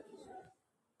obe no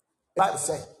Bible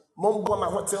say mombo ma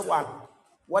hotel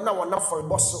one na for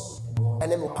boss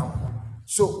ene no pam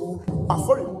so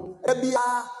afori ebia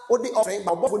odi offering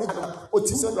ba bofo ni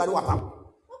oti so Awurade wa pam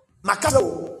makasa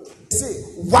o say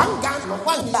one gun no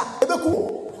one year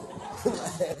ebeku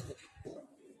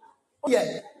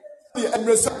yeah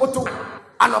emreso oto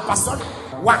Anopason,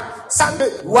 one Sunday,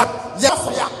 one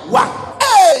Yafia, one.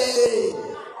 Hey!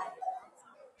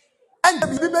 And the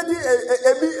baby,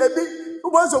 who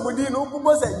was a Budino, who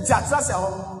was a Jatrasa,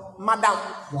 Madam,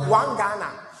 one Ghana,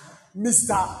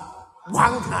 Mr.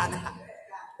 One Ghana.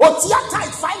 What's your type?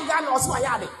 5 Ghana or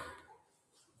Swayadi?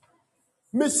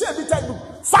 Monsieur, be 5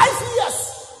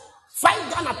 years,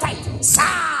 5 Ghana type. Sa,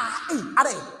 are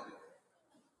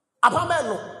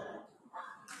Apameno.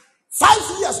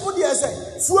 5 years, what do you say?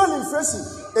 Fuel inflation,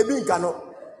 a big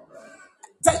cano.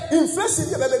 Inflation,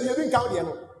 you have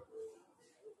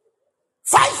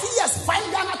 5 years,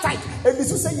 5 Ghana type. And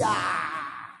this will say, yeah.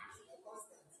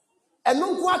 And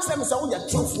no go ask them, so we are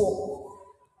true for.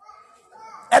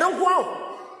 And don't go out.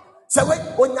 So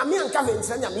when Yami and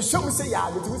Kavin, you show me say,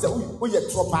 yeah, but we are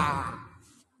tropa.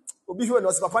 Obi who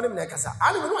knows Papa Nekasa.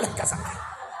 I don't know what Kasa.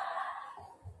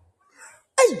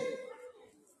 Hey.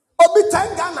 Obi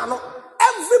 10 Ghana no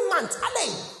every month ade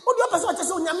odi opese o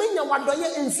chese onyame nya wadoye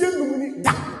enfie numuni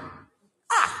da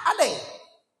ade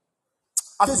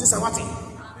afese san wate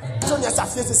so nya sa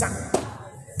afese san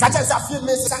kacha sa afese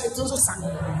me san etu so san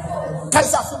kacha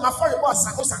sa afese ma for boss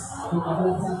san o san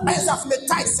kacha sa afese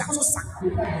tight san so san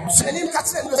shenim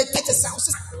kacha no tete san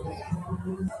so san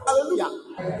hallelujah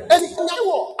eni nya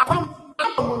wo apam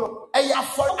no e ya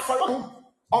for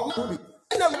on to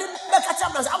no,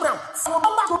 Abraham,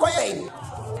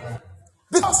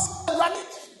 because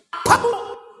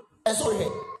Pablo and so here.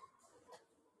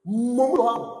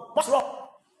 What's wrong?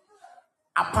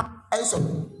 Apa and so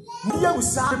Mia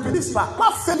was sad to this part.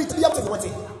 What fell it to the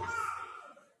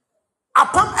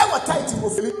Apam ever tight to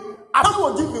Philip. apam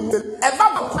oji bi mu eva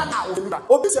ba kwa na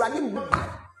obi sira ni mu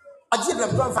aji na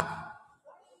brava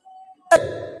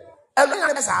elo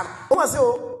ya be sa o ma se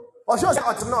o show se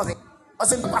otim no se o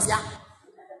se pasia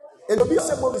and obi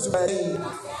se mo bisu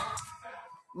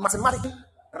mathematics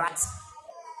right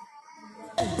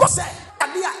bosse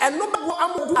adia eno ba wo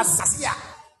amudu asasia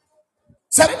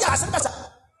se be dia se be sa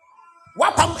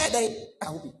wa pam eden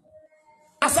ahubi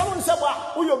asamu nse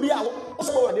bwa uyo bi a wo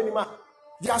se bo de ni ma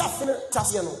dia safene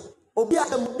chasie no obi a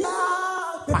dem bia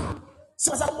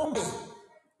se sa bombe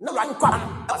na ran kwa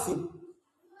afi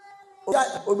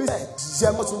obi se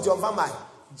jemo tun jom fa mai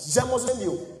jemo so mi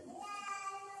o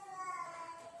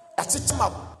atichima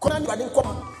kona ni wadin kom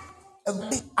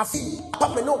afi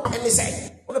papa no eni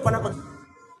say o le pana ko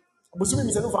busumi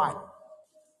mi se no fa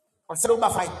o se no ba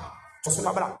fa to so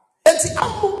na bra enti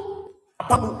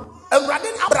apamu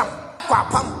awradin abram kwa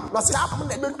pam no se apam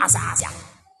na ben asase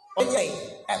onye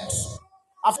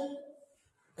afi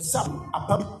sam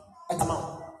apam etama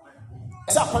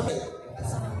sa apam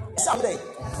sa bre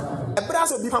ebra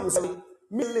so bi pam se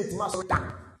mi late ma so ta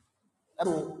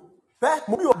mo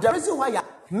bi o there reason why ya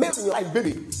make your life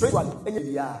baby spiritually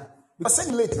enye ya because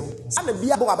say late no and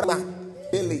bia bo abra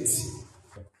be late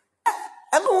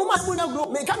and no ma mo na grow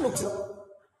me can look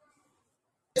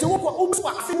ti wo ko o so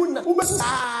afimu na o besu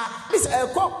this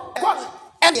ko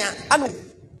enia anu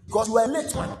because you are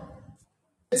late man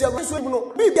ti o besu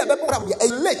no bi bia be program ya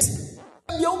late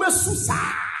bia o besu sa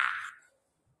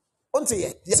until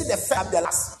you see the first the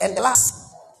last and the last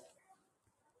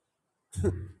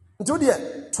until the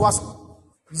twas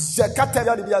je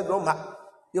kataya de bia groma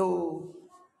yo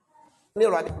ne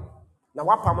rade na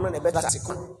wapam no na be ta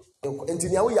sekon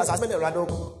engineer we asase na rade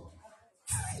ko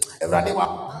rade wa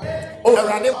oh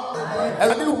rade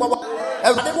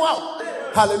wa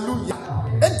hallelujah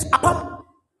enti apam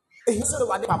ehi so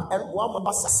rade pam en wa ma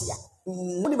basasia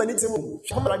woni mani temu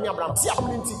hwamra ni abram si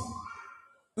apam nti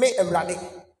me rade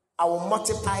I will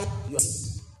multiply your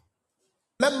seed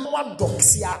memwa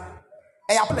doxia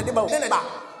e apam de ba ne ba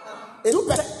edu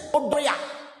pese odoya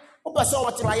o pese o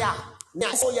watiraya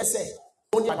na so yese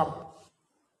oni apam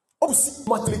obsi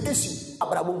multiplication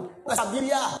abrabum na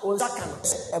sabiria o zakan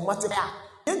e multiply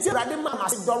enti rade ma ma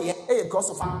se dor ye e cross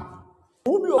of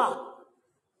ubi o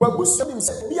wa busu bi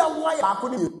se bia nwa ya ko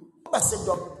ni o pese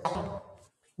dor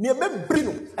ni e be bri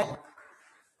no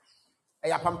e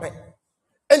ya pampe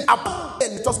en apam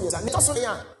en toss me sa ni toss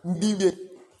ya ndiwe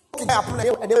ki ya apam na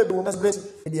e de be mo mesbret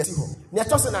e de asi ho ni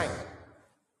toss na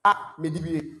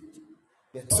medibie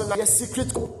so na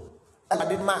secret ko and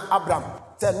did man Abraham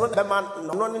said no the man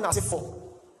no ni na se for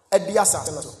ediasa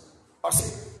so or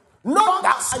say no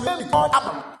that I may be called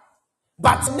Abraham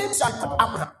but name shall come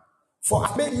Abraham for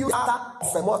I made you father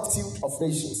of a multitude of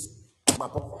nations my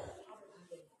papa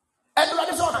and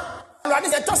what is on and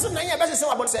is a toss na here be say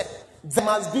what say there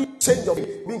must be change of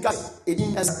being cast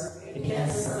ediasa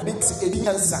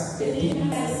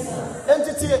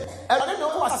entity and I don't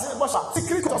know what I say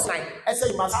secret of nine I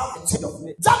say you must have a change of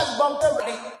name just bomb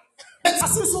every it's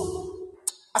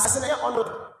assassin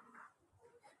on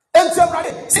and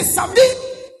ready say something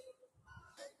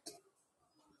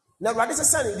now ready say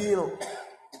son you know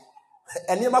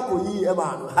and you mako yi e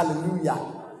ma hallelujah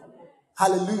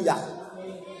hallelujah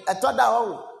etoda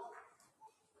o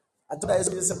atoda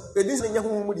yeso edis nya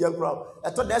hu mu dia kura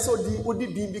atoda yeso odi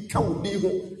din bi ka odi ho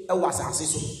e wa asase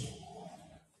so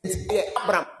e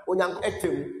Abraham onyanko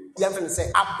etem yemfen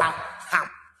say Abraham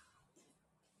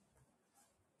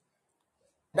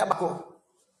dabako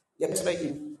yemsbe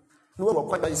in no wo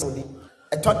kwanda yeso di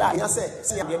atoda ya say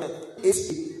ya dem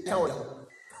esi ka wo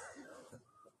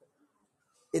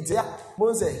etia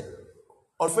mo say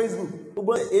on Facebook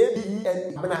ubo ABEN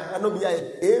abena no bia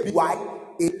ABY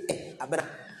abena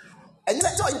and you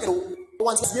say you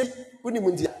want to see uni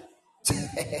mundia ti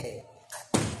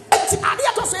ade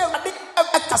ato say ade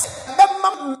akase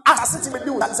bemma asase ti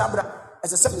medu na sabra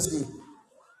as a service day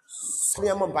so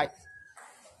ya mom bai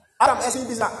Abraham esin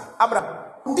bisa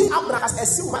Abraham ndi Abraham as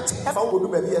esin mat e fa wo do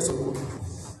ba bi eso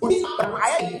ndi Abraham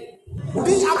aye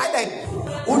ndi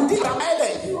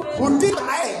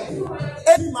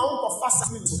eni ma wo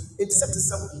fast it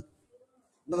 77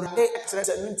 no re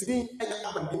excellence nti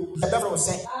e da from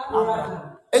say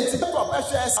enti the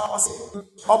professor say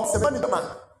observe the man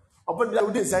upon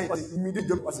the day say immediate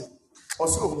job say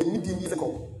osoro ni di ni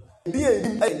ko di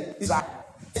e is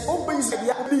o be is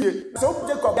dia di so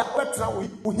Jacob ya petra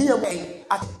we hear me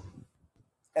at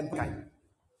empire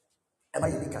am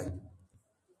I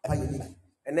the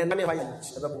and then many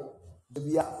the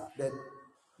bia the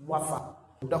wafa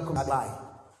document by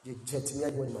the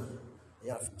jetimia gwenma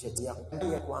ya jetimia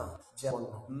ya kwa jebon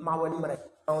mawani mare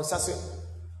on sase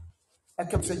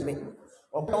kept saying me.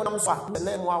 Or Bonam Fa, the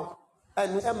name wow,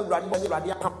 and every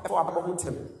radia come for our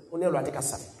mountain, only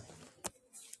Radicasa.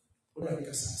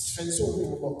 Spencer,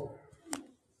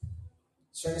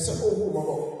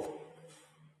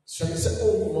 so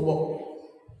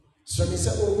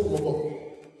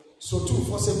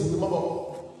 247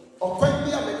 mobile. Or quite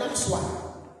be a next one.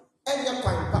 And your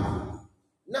pine papa.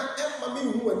 Now, Emma, me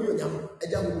who are you, a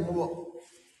young mobile.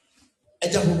 A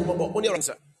young mobile, only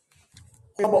answer.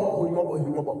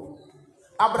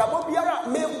 Abraham biara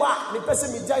memba ne pese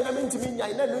me jai na mentimi nya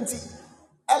na nti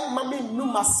emma me nu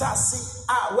masase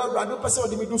a wa rado pese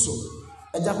odi me du so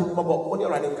eja hu mabo oni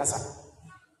rade nkasa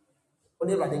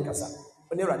oni rade nkasa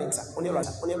oni rade nkasa oni rade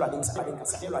oni rade nkasa rade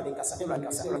nkasa oni rade nkasa oni rade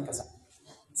nkasa rade nkasa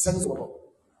senso mabo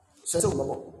senso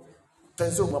mabo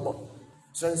senso mabo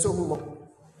senso mabo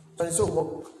senso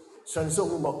mabo senso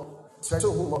mabo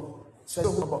senso mabo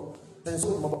senso mabo senso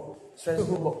mabo senso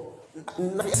mabo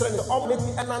na Israel all let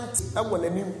me ananti awon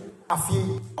anim afie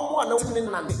omo na wetimi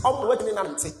nanti omo wetimi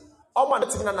nanti omo na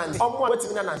wetimi nanti omo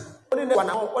wetimi nanti oni ne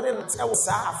wana oni nanti awo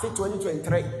saa afie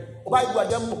 2023 obai gwa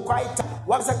dem quite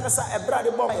wasa kasa ebra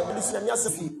de bomba ya medicine nya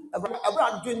safi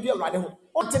ebra dwendu awade ho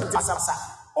o tete asasa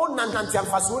o nananti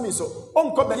amfaso ni so o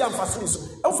nko be amfaso ni so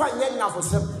o fa nya nya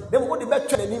afosem dem o de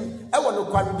betwa nanim e wo no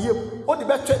kwarediem o de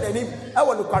betwa nanim e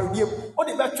wo no kwarediem o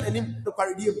de betwa nanim no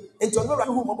kwarediem enti ono ra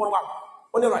hu mobo wa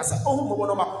on the right side, walk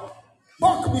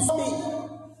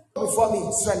before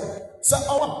me, strength. So,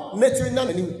 nature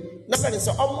none. Nothing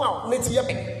so, nature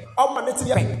yapping. Nature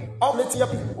yapping. Nature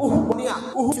yapping. Monia,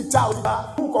 Fitao,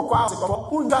 Cocoa,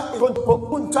 Punta,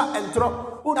 and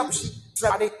Trop, Unapushi,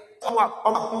 Trade,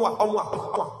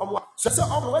 so,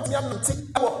 let me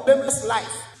take our blameless life.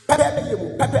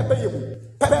 Pepper you.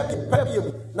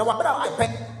 Now, what about I pay?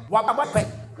 What about I pay?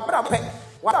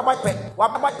 What about pay?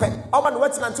 What about pay? Oh, man,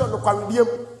 what's until the Caribbean?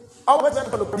 Oh, what's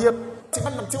until the Caribbean?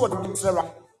 Until the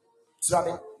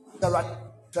right.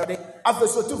 After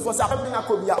so 2 for something I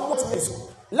could be out.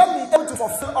 Let me able to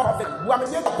fulfill all of it. One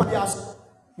minute,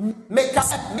 make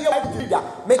us a leader,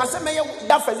 make us a mayor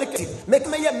that physically, make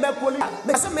me a mercury,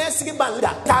 make us a mayor singing band,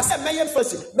 cast a mayor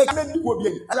first, make me do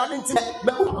be allowing to make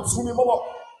more.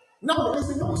 Now, that's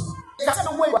the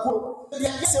way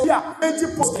yeah,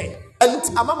 80 posted. And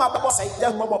Amama Papa say,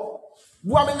 young mobile.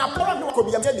 Woman, I probably could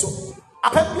be a gentle. I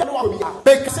can't be a lawyer.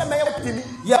 Because I may have been,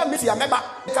 yeah, Miss Yameba,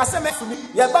 because I met me,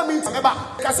 Yabami,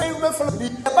 because I remember me,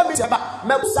 Yabami,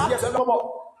 Mabsa, and Lobo,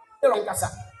 Erancasa,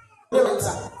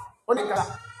 Onica,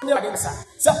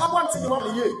 so I want to be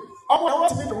 1 year. I want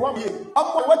to be 1 year. I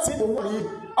want to be 1 year.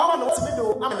 I want to be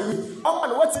 1 year. I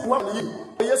want to be 1 year.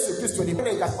 Yes, you used to the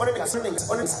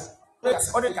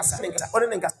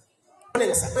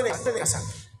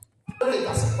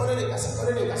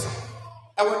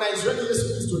I want Israeli to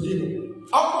do.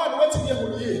 I want what in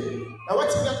your year. I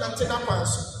want to get Natina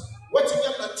Pass. What in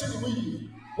your Natin we?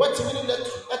 What in that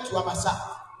to Abasa?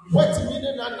 What in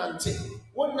your Nanti?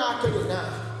 One now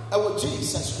our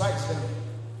Jesus Christ.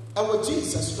 Our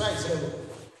Jesus Christ.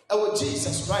 Our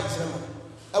Jesus Christ.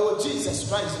 Our Jesus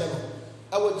Christ.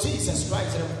 Our Jesus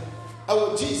Christ.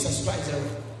 Our Jesus Christ.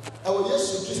 Our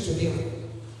Jesus Christ.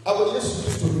 Our Jesus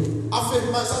Christ. After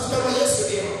my son,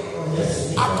 yesterday.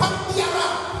 Apambiara,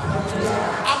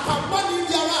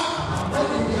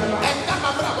 and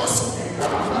Namabraboso.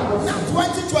 Now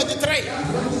 2023.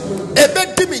 Ebe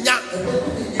diminya.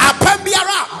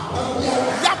 Apambiara.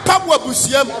 Yapam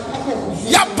wabusiam.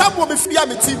 Yapam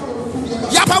wabifiamiti.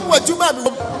 Yapam wajuma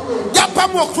mi.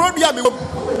 Yapam wakrodia mi.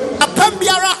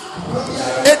 Apambiara.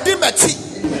 Edimati.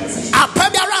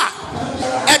 Apambiara.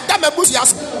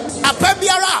 Edamabusias.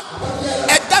 Apambiara.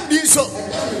 Edambiso.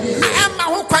 Emma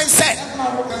who quite said,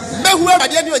 me whoever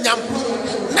you yam.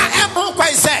 Na Emma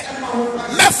quite said,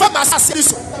 me from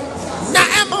assassin. Na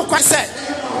Emma quite said,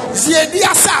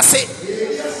 Ziedia Sassy,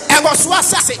 and was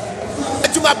Wassassi,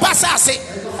 and to my Passassi,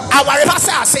 our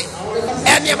Passassi,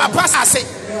 and Yama Passassi,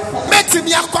 met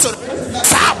me a question,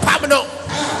 Sa Pamno,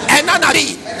 and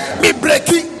Anari, me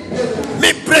breaking,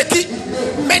 me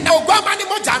no Guamani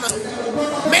Mojano,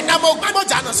 me no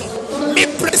Mojano, me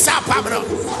presa Pamno,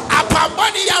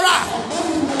 Apambani Yara,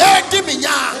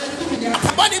 Ediminya,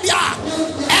 Apambani Bia,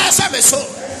 Esameso,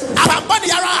 Apambani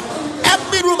Yara,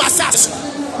 every room assassin,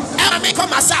 and make a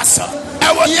assassin,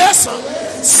 and what yes,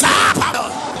 Sapano,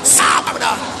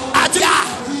 Adia,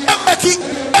 Emreki,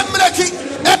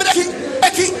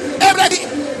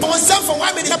 for myself for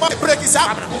 1 minute about the break is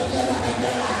up.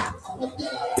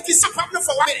 It's up for 1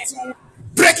 minute.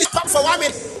 Break it up for 1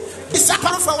 minute. It's up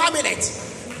for 1 minute.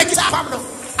 It's up.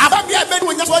 I've been made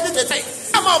when you want to say,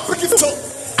 I'm all pretty so.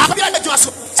 I've been at you.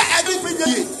 I agree with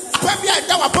you. I've been at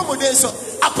our promotion.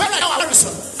 I've been at our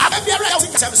reason. I've I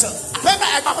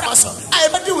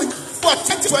am doing for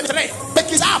 2023.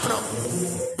 Break it up.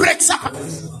 Break it up.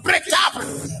 Break it up.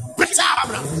 Break it up.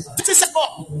 This is a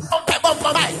bomb.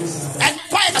 And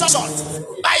quiet short.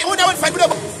 I would never find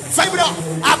them.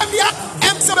 Abia,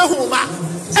 Emsama Huma,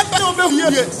 Emperor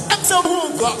here, Emsama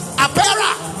Hunga,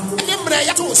 Apera, and Imre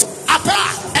Yatus, Apera,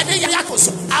 and Yakos,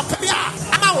 Apera,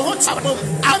 Amahot,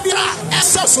 Abira, and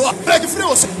so break it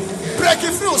through, break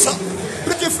it through,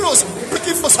 break it through, break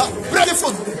it through, break it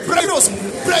through, break it through,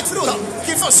 break through,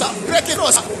 break it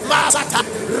through, Masata,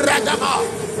 Radama,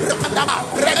 Rapandama,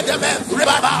 Redame,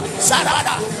 Rebaba,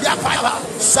 Sarada, Yapaya,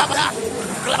 Sabada,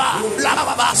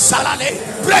 Lava, Salane,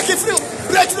 break it through.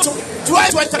 Break through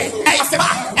 2023.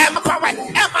 Emma Power,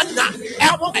 Emma,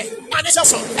 Elbow,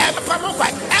 Manisoso, Emma Power,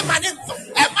 Emma Ninto,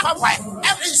 Emma Power,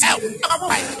 every cell, Emma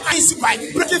Power, Icy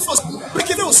White, break it through, break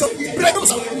it through, break it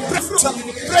through, break it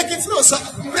through,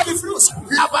 break it through,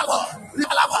 Lava,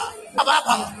 Lava,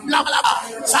 Lava, Lava,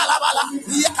 Salabala,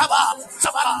 Yakaba,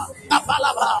 Sabala,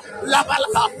 Apalava,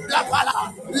 Labalaka,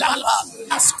 Lapala, Lava,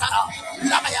 Ascara,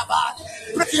 Lamayaba,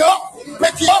 break you,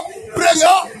 break you, break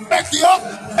you, break you,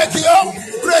 break you.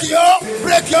 Break you,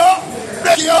 break you,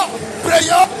 break you, break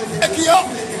you, break you,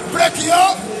 break you,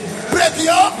 break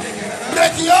you,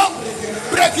 break you,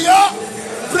 break you,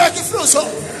 break it through, so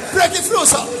break it through,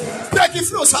 so break it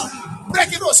through, so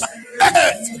break it through, so break it,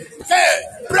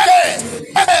 break it,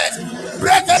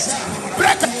 break it,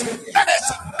 break it,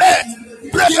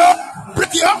 break you,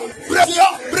 break you, break you,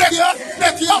 break you, break you,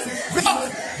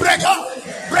 break you,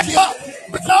 break you, break you.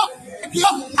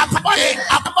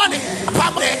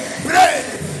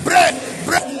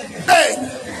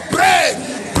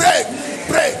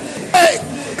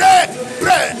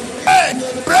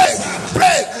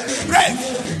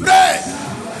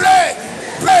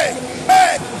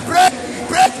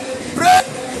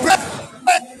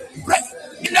 Break,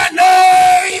 in the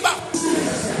name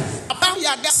about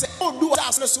your gas, oh, do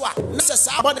us no swat,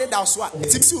 necessary body down swat,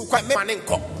 it's you quite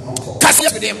manenko. Cast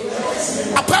with him.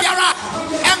 A payara,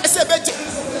 MSB,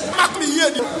 Macmi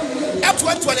Union,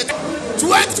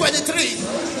 F2023,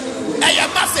 I am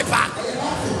Massipa,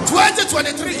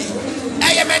 2023,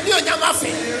 I am a new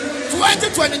Yamafi,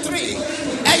 2023,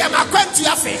 I am a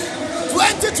Quantiafi,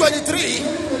 2023,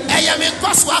 I am in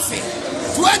Coswafi,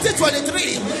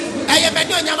 2023, I am a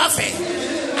new Yamafi,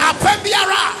 a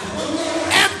Pembiara,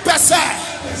 Empesa,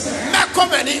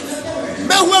 Macomani,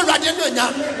 Mehu Radionia.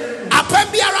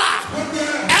 Apembiara,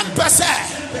 Empese,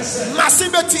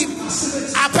 Massibeti,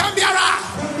 Apembiara,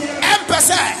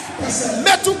 Empese,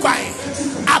 Metukai,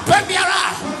 Apembiara,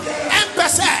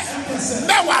 Empese,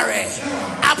 Meware,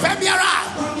 Apembiara,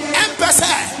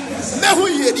 Empese,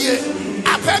 Mehuyedi,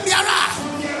 Apembiara,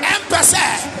 Empese,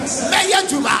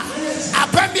 Meyentuma,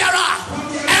 Apembiara,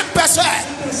 Empese,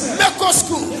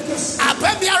 Mekosku,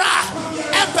 Apembiara,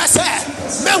 Empese,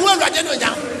 Mehu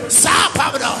Radionia,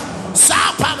 Sapabno.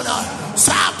 Sapamano,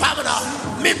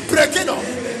 me break it up,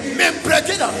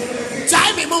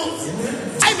 time me move,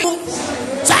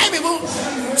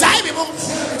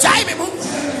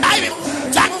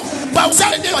 but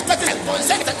selling you 30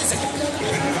 seconds.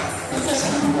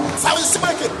 I will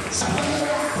smack it.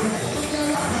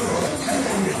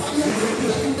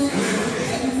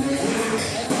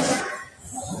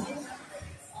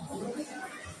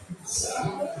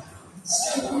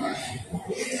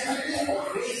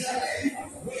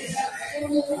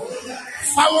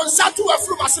 Satu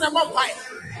afro masina bombai.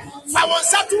 Fawon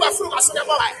satu afro masina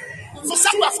bombai.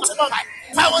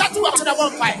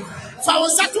 Fawon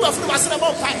satu afro masina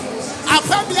bombai.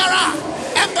 Apambiara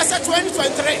Empesa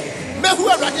 2023. Mehu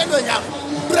awrade no nya.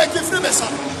 Break free meso.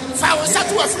 Fawon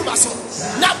satu afro maso.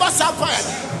 Na bossa fire.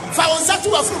 Fawon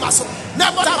satu afro maso.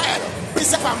 Na bossa fire.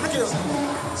 Bisa fam break it.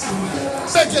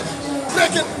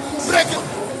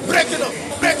 Break it up.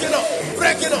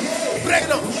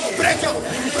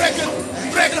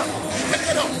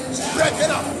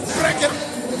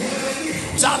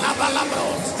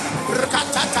 Jalabalabro,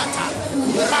 Rakatatata,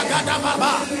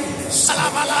 Ragadababa,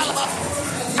 Salabalaba,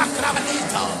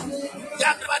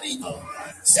 Yakrabadito,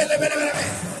 Celebrate,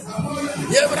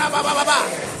 Yebrababa,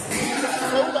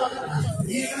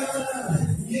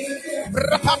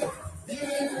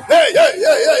 hey.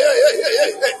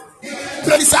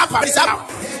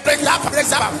 Break it up.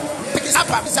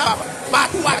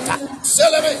 But water,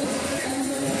 celebrate.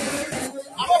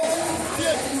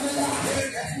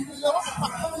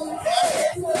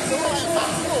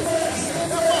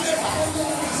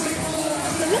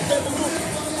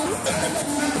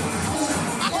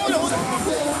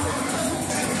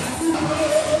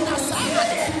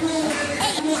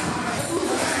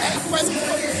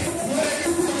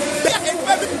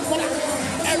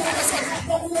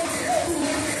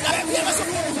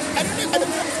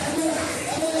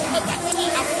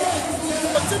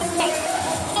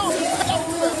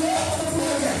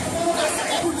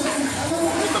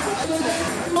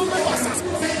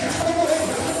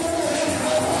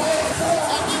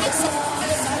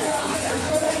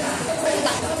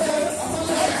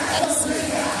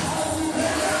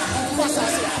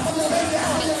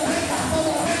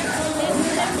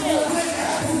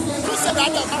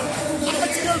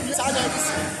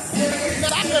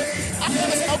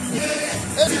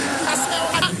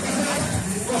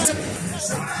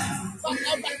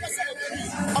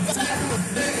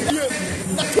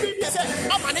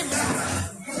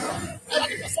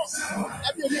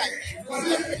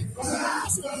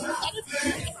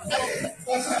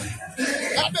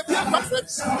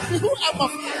 Who am I?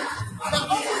 Now,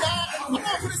 I'm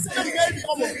not going to say baby.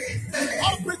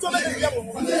 I'll preach over the devil.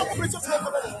 I'll preach over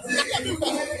the devil.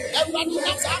 Everybody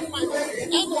that's out my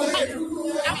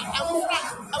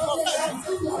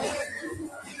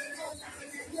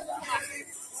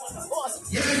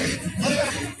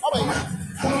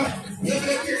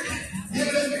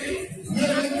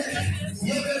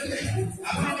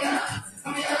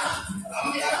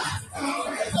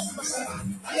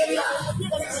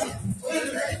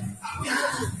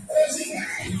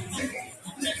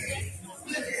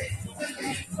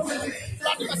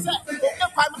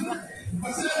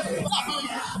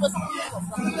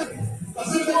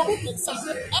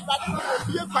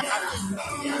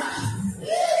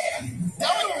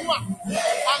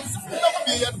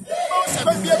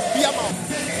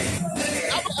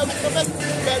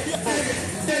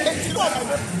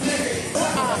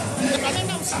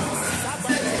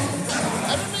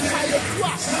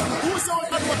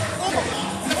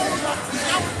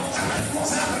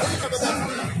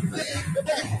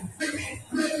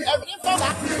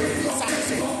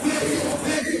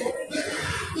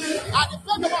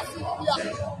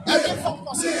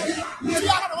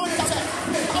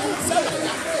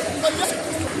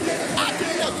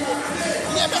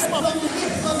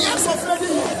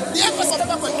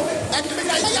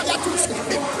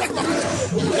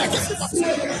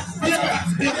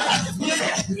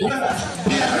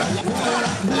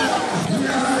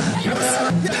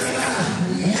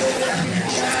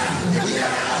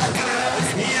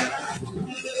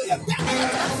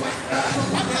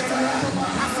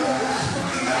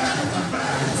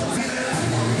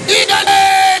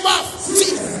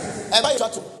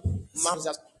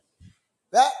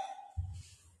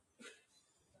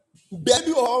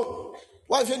baby, oh,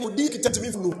 why can you dig it to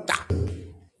me from Luta?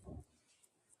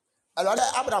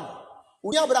 Abraham,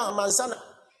 we Abraham, my son,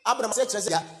 Abraham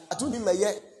said, I told him,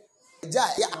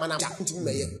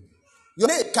 your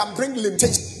name can bring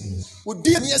limitation. Would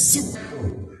dear me a soup?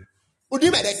 Would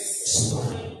you make it?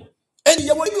 And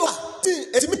you are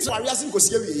a Dimitri Arias go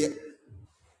see here.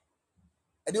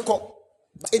 And you call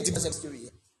intimate exterior.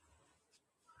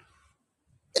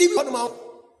 And you want them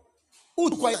who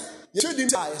quite you didn't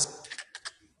tire.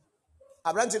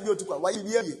 I ran to go to why you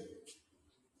hear me.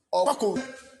 Or what cool?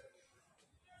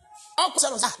 Oh,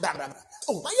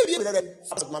 why you hear that?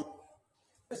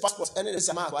 Passport and it's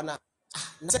a man.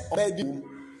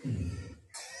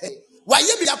 Why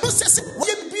you be a process? Why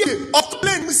you be of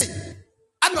plain missing?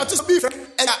 I'm not just beef and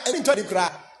I enjoy the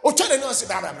cry. Oh, try to know.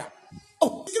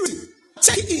 Oh,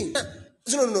 check it in.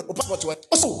 No, passport.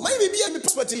 Also, maybe be a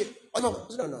passport here. Oh,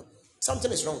 no.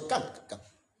 Something is wrong. Come.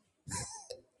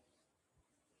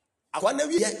 I want to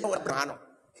be a brano.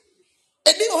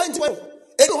 And you went to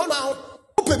anyone now.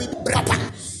 Open me, brapa.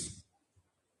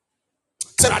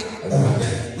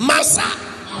 Massa.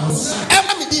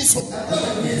 Ever me this one.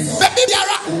 Baby,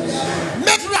 Yara.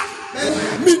 Medra.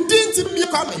 Me didn't be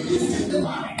coming.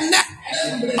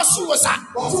 Asuwasa.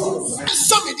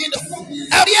 So me did.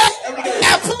 Ebiye.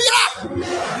 Efumira.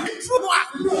 Mitrunwa.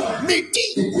 Miti.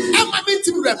 Emma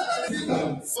minti rep.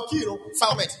 Fakiro.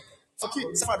 Farmet. Fakir.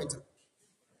 Safarmet.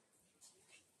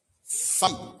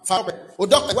 Farmet. O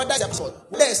doctor. What does episode?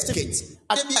 Where is ticket?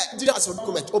 I did not answer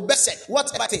document. O best set.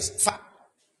 Whatever it is.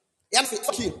 Yam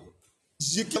fakir.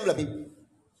 Zikim labi.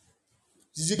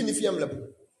 Zikim ni fiam labi.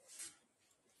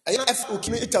 Ayana F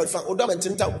ukimi ita fan. O doctor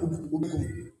tinta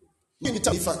ubikum. You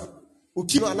tell me, who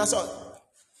keep on answer,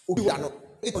 who do not,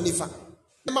 it only fan.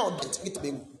 The mountain, it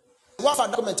being one for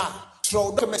document, throw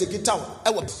document to get out.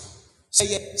 I will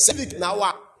say, civic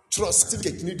now, throw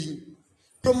certificate needing,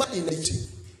 promote in nature.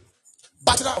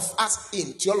 Bachelor of Arts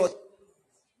in theology,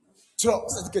 throw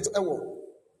certificate to a wall.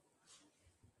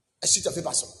 A sheet of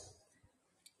paper.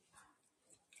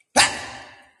 A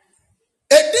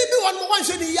baby one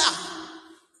should be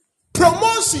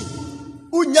promotion,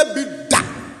 unya be done.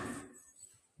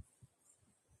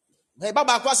 Hey,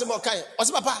 Baba, kwase mo kan.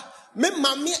 Osi papa, me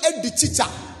mami e di teacher.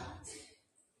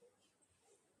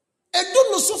 E do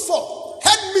no so for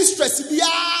head mistress bia.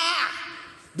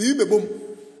 Be you me bom.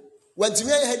 When to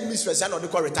me head mistress and on the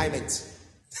call retirement.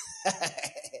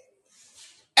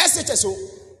 SHSO,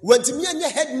 when to me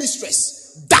head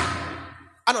mistress, da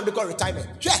and on the call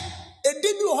retirement. Yeah, e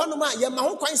dey bi ho no ma ye ma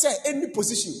ho kwan say any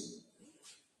position.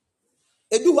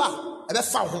 E do wa e be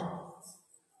fa ho.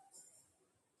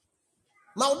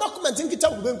 My document in Kita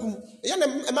Benkum, Yan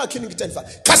American Kitanfa.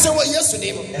 Casawa, yes,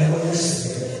 name.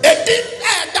 It did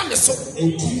damn so.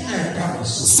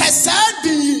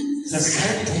 Sasadi.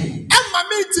 And my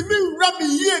mate to me, Rabbi,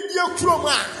 ye, dear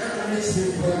Croma.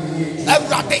 A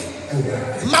rabbi.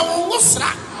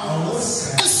 Mawosra.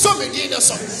 And so me dinner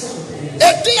so. A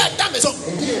dear damage, a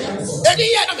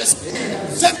dear damage.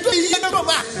 The 3 years ago,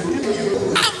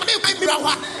 I'm making me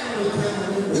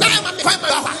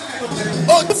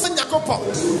oh, different Jacopo.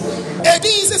 It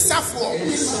is a Safo.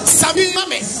 Sabi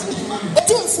Mame.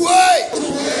 Otumfue.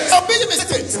 Obey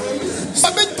messages.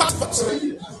 Submit passports.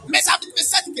 May submit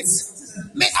certificates.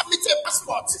 May submit a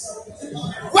passport.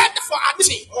 Wait for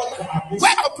admission.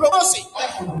 Wait for promotion.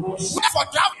 Wait for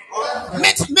travel.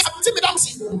 Make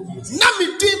intimidacy. Nami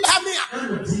dim hamia.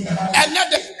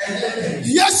 Another.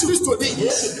 Yes, Christo D.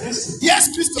 Yes,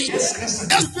 Christo D.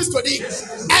 Yes, Christo D.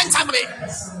 Enter me.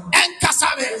 And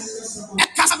Kasame,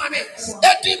 and Kasamame,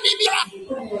 and the Mibia,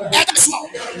 and the small,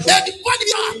 and the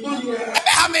Bonibia, and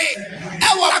Hame,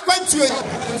 and what I went to it,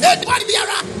 and the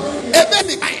Bonibiara, and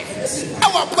Baby, and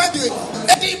what I went to it,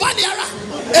 and the Boniara,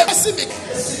 and Pacific,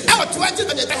 and what 20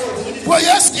 minutes, well,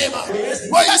 yes, Gamer,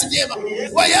 well, yes, Gamer,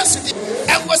 well, yes, you did,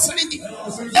 and what's the name?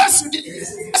 Yes, you did,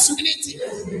 yes, you did,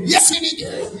 yes, you did,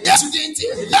 yes, you did,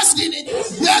 yes, you did,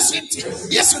 yes, you did,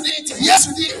 yes, you did, yes,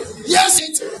 you did, yes, you did, yes, you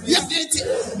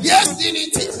did. Yes, you did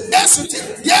it. Yes, you did.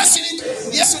 Yes, you did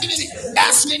it. Yes, you did it.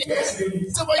 Yes, you did it.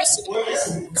 So yes, you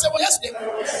did. So yes, you did.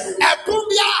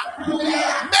 Ebumbia,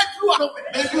 Medruano.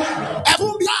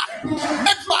 Ebumbia,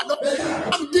 Medruano.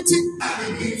 I'm getting.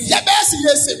 Yeah, best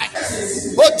yes.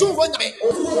 But two one me.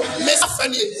 Miss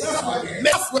Fanny.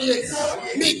 Miss Fanny.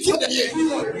 Me kill the year.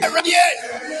 Already.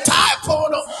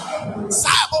 Typono.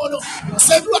 Sabono.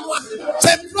 Sebruano.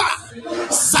 Sebra.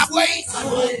 Subway.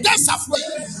 That's Subway.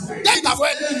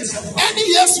 Any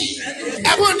yes,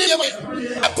 everyone near me,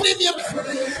 a premium,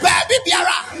 baby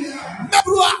Biara,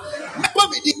 Mabua,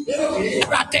 Mabidi,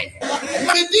 Rate,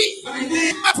 Mamidi,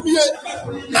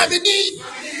 Mamidi,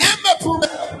 Emma Puma,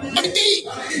 Mamidi,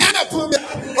 Emma Puma,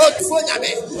 or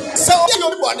Foname. So,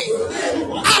 your body,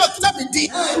 out of Tabidi,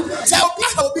 tell me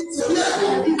how big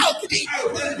out the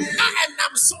I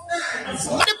am so.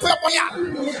 My purple,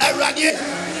 a radiant,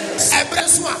 a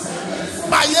brasma,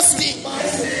 my yes,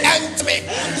 and me,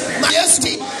 my SD,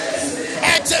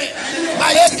 and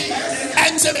my SD,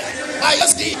 and my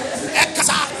SD, and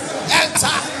Kasa, and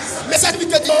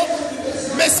Messagecato,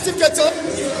 Mesticato,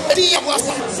 Dia was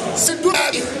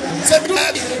Sidurabi,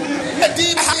 Seburabi,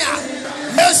 Medina Haya,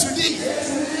 Mesudi,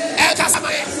 and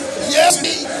Kasamaya,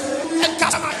 Yesdi, and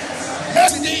Kasamaya,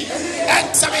 Mesdi,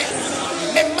 and Sami,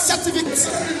 a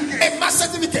mass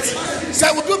certificate,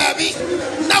 so we do baby,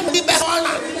 now we be better.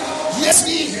 Yes,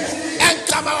 and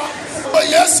come on. Oh,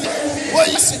 yes,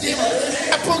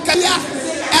 Apucalia,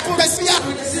 Apucasia,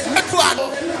 Metuano,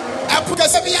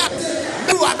 Apucasavia,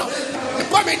 Metuano,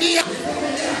 Pominia,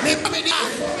 Mipamina,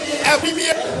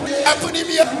 Apimia,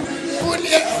 Apunimia,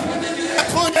 Punia,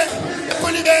 Apune,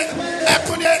 Apune,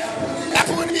 Apune,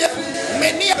 Apunia,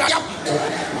 Menia,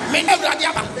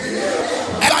 Menavadiaba,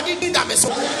 Evadin Dames,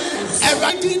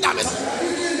 Evadin Dames.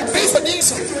 Please for this,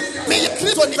 may you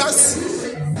click on advance.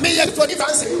 May you to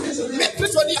advance. May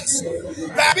Christo advance.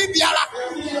 Baby Biara,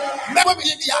 Mabba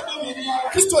Biara,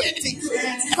 Christo anything.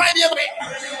 Find your way.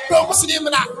 Promotion him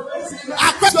now.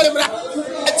 I question him now.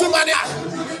 At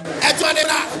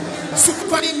Juana,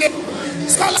 Supani,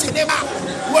 Scholars in the mouth.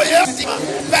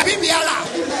 Baby Biara,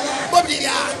 Bobby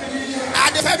Biara,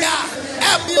 and the Fabia,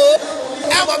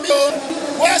 Elmo,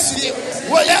 where's you?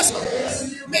 Well, yes.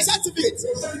 May certificate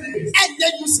and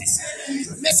then useless.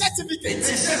 May certificate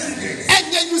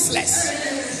and then useless.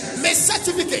 May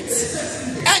certificate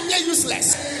and then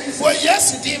useless. Well,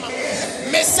 yes, you did.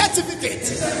 May certificate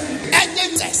and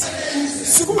then useless.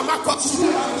 Sukumako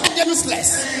and then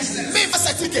useless. May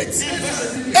certificate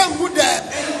and would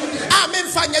amen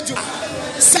find you.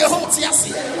 Say home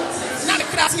tiasi. Not a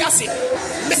classiasi.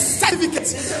 May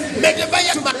certificate. May the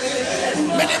buyer to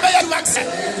may the buyer to accept.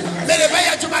 May the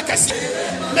buyer to Macassi.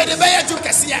 May the buyer to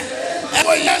Cassia. And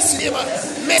we yes,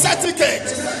 may certificate.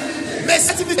 May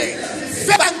certificate.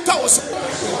 Favor council.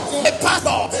 May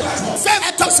passport.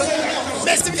 Favor council.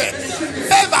 May certificate.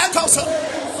 Favor council.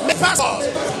 May passport.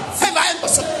 Favor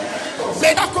council.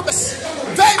 May documents.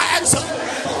 Favor answer.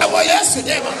 And we yes,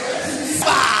 favor.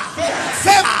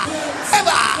 Favor.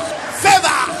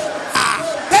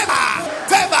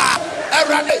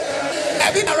 Around it.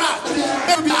 I've been around.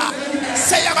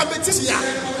 Say I'm a petition.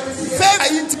 Favor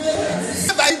it.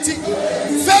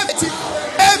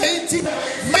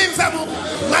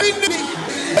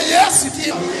 Yes,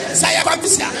 say I'm a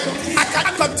petition. I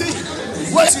cannot continue.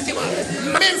 What's it?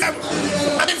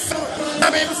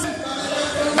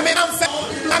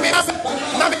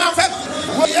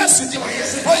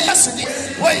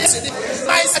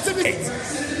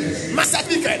 My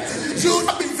certificate. You will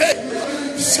not be vague.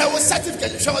 Show a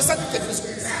certificate. Show a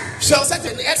certificate. Show a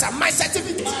certificate. My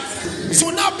certificate. You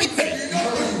will not be in vain.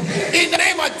 In the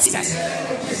name of Jesus.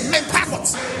 My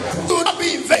passports do not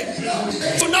be in vain.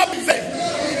 Do not be in vain.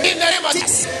 In the name of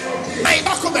Jesus. My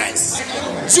documents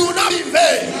do not be in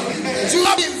vain. Do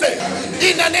not be in vain.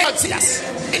 In the name of Jesus.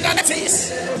 In the name of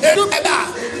Jesus.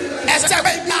 As I say,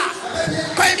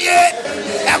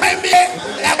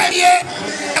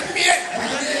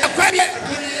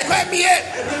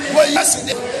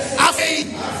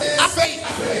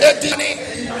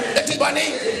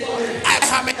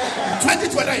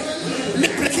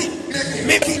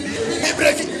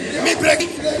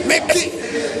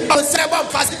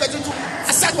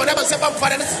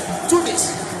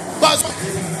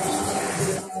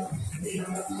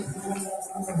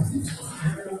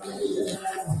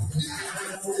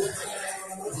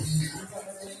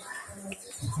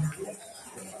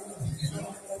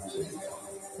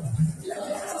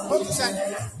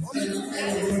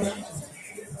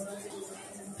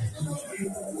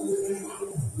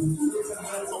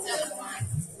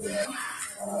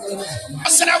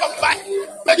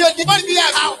 but you're dividing me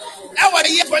out. I want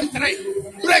to hear 23.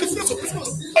 Break through.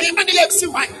 You money like see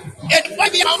why. It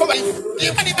might be our company.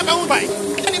 You money my own way.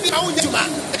 And if you own you man,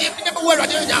 and if you never wear a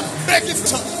young, break it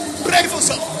so. Break it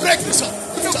so. Break it so.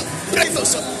 Break it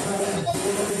so.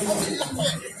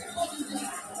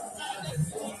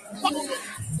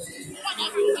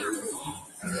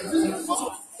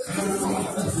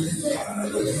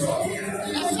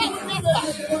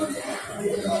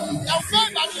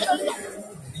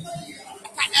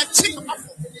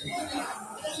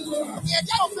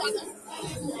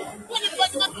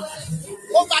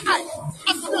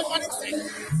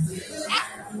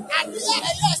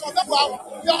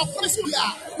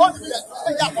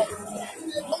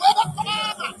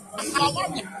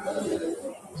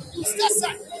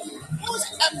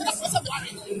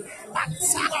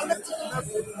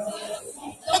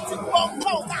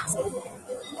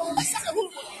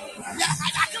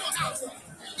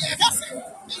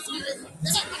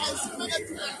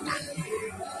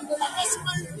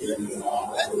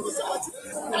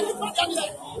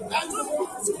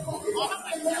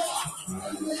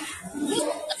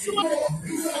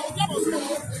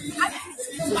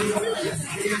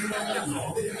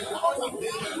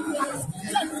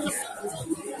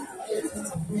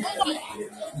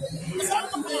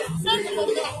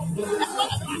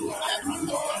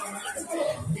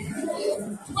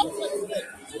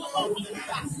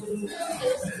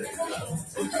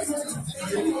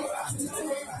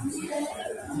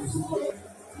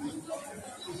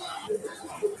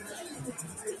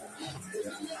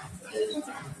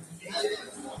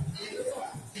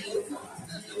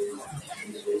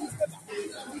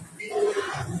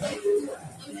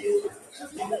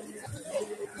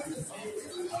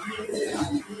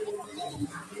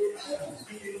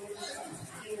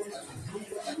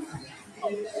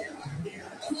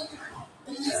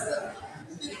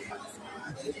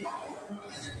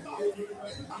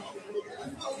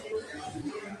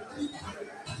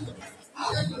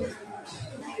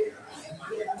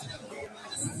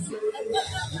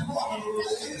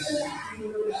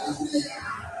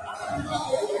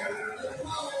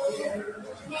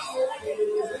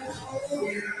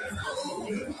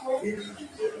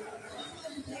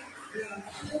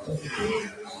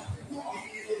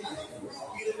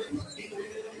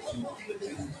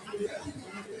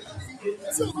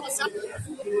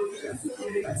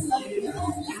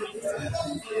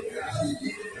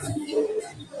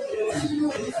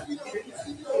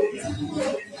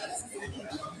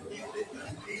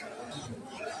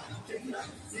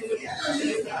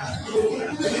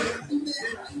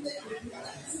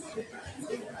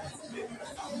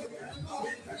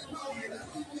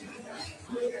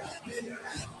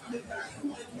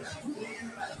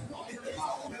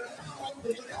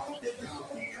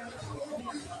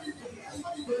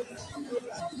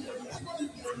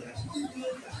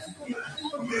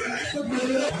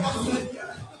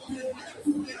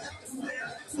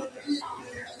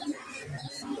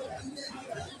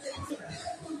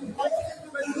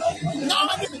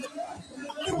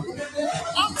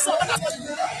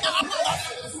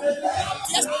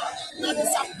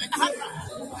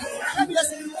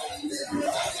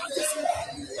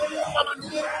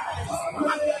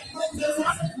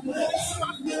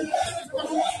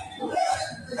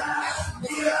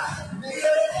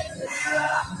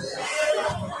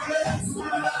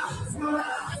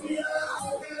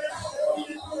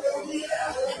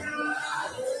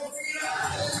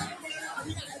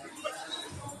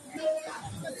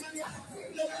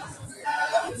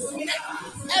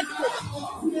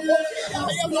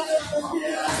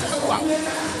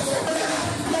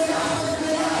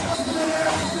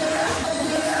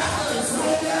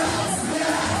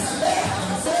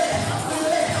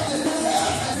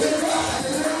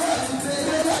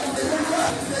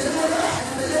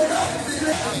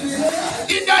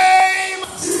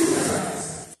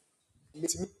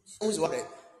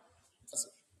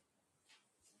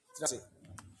 That's it.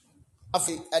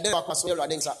 Afi, I don't know what I'm saying.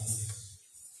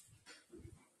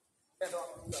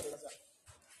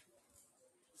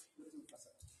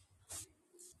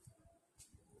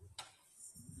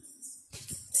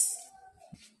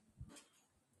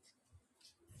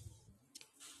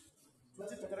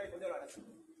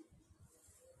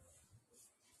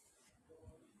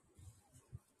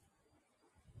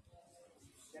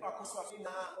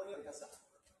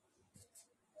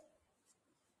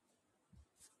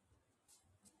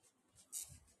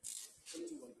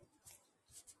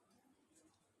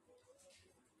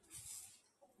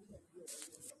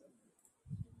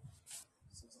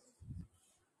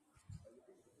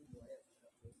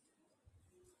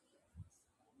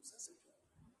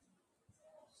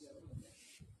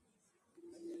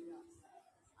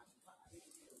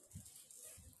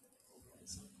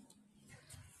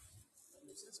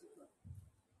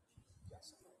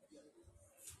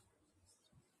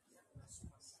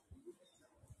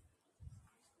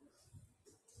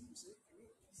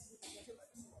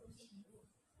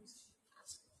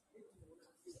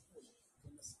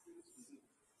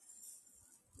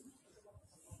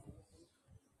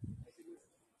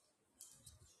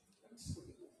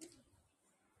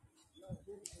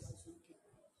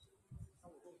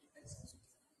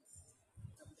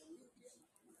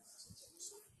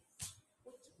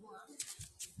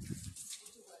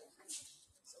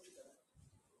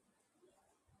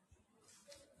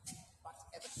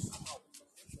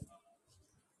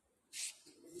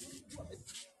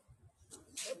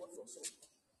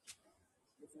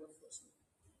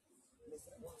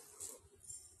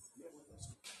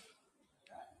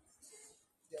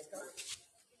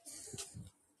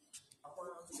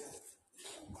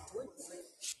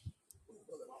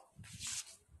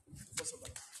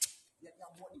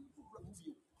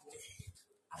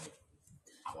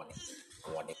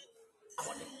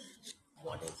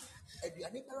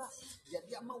 Aduane kara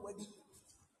yɛde ama wadi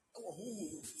ɛwɔ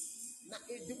honhom na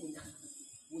ɛdi mu nya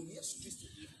wɔ Yesu Kristo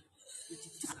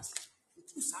yɛtutu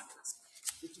sadness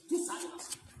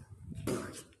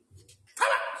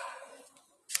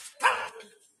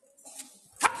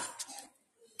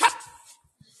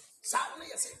saa na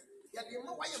yɛsɛ yɛde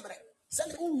ma wayɛ mmerɛ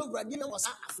sɛne wowɔ awurade na wɔ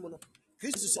saa afo no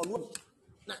Kristo sɛ ɔno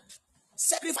na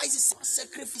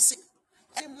sacrifice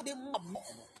ɛne mmɔ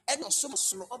ɛne ɔsom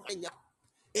sono ɔmanya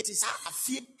ɛti saa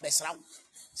afie bɛsra wo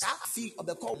saa afie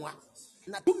ɔbɛkɔ wo a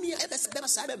na tumi a ɛbɛsɛ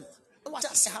saa bɛm na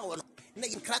wahyɛ ase ha wɔ no na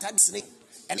yɛ nkrata de sene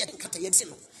ɛne yɛ nkata yɛde sene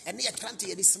no ɛne yɛ krante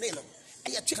yɛde sene no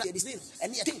ɛne yɛ twekata yɛde sene no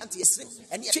ɛne yɛ twekata yɛde sene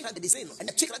ɛne yɛ twekata yɛde sene no ɛne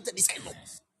yɛ twekata yɛde sene no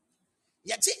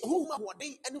yɛgye honhom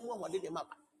ahoɔden ɛne ho ahoɔden deɛ ma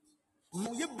ba ma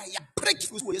woyɛ ba yɛabrɛ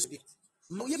fi so wɔ Yesu deɛ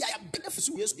ma woyɛ yɛabrɛ fi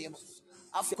so wɔ Yesu deɛ no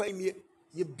afei kwan mmie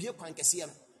yɛbie kwan kɛseɛ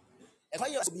no ɛkwan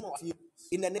yɛ so bi ma wɔ afie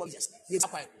in the name of Jesus. Yes,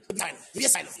 fine.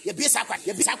 Yes, fine. You be fine.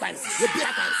 You be fine. You be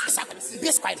fine. You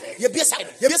be fine. You be fine.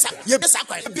 You be fine. You be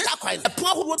fine. You be fine. A poor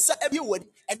who would say every word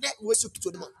and that was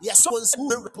to them. Yes, so said you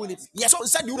were raping. Yes, so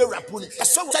said you were raping.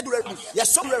 Yes, so said you were raping. Yes,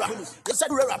 so you were raping. Yes, so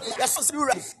you were raping. Yes, so you were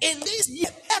raping. In this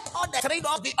year, let all the trade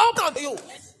of the open to you.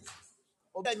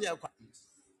 Obenya kwa.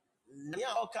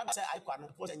 Nya o kan say I kwa no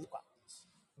po say kwa.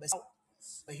 Be so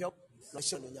be help no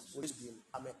show no nya.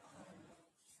 Amen.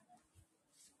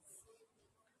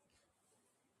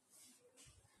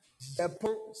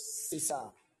 Ẹ̀pọ̀n sísá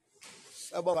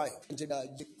ẹ̀bọ̀ báyìí ǹjẹ́ dáa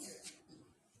jẹ́.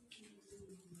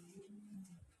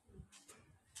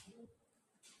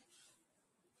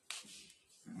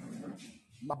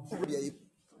 Mà búrò bí ẹ̀yí.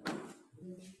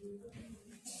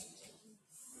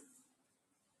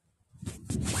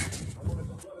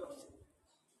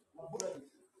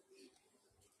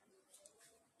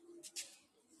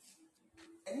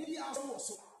 Ẹni bí a sọ̀rọ̀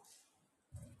so.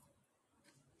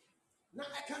 Na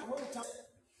ẹ̀ka ìwọ́n ta.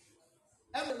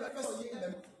 Every request of you in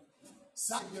them.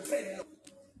 Sam, your friend.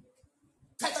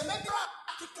 Tatamekra,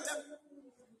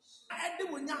 I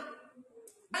do not.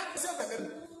 I'm saying,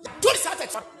 do it.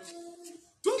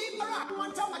 Do it.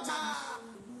 One time,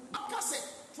 I can say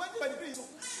 2023.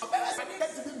 I need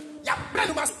to be. Yeah,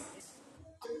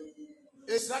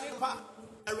 it's running back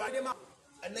and riding up.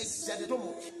 And they said the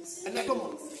domo, and the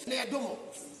domo, and the domo,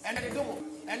 and the domo,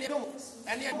 and the domo, and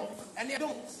the domo, and the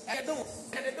domo, and the domo,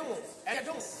 and the domo, and the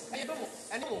domo, and the domo,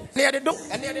 and the domo, and the domo,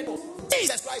 and the domo.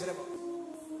 Jesus Christ.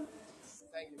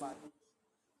 Thank you, man.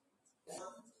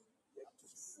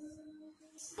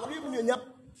 Are we moving up?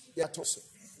 Yeah, toss.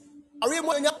 Are we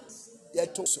moving up? Yeah,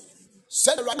 toss.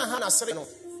 Send the Rana Hana Sereno,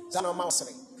 Zana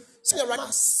Mousing. Send the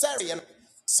Rana Serian,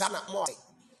 Sana Moy.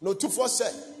 No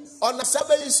 247 on the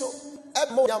Sabbath so.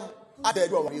 Emoyam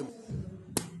adedu awarium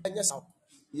enye saw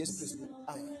Yesu Kristo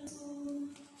amen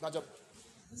na job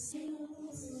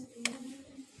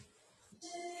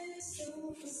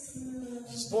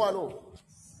More no.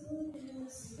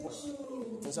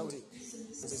 Somebody.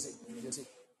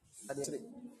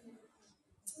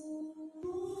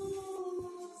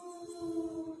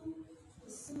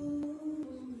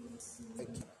 Thank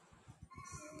you.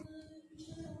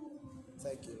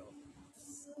 Thank you, Lord.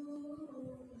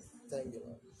 Thank you,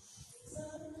 Lord.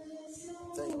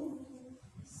 Thank you, Lord.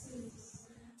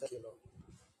 Thank you, Lord.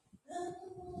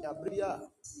 Yabria.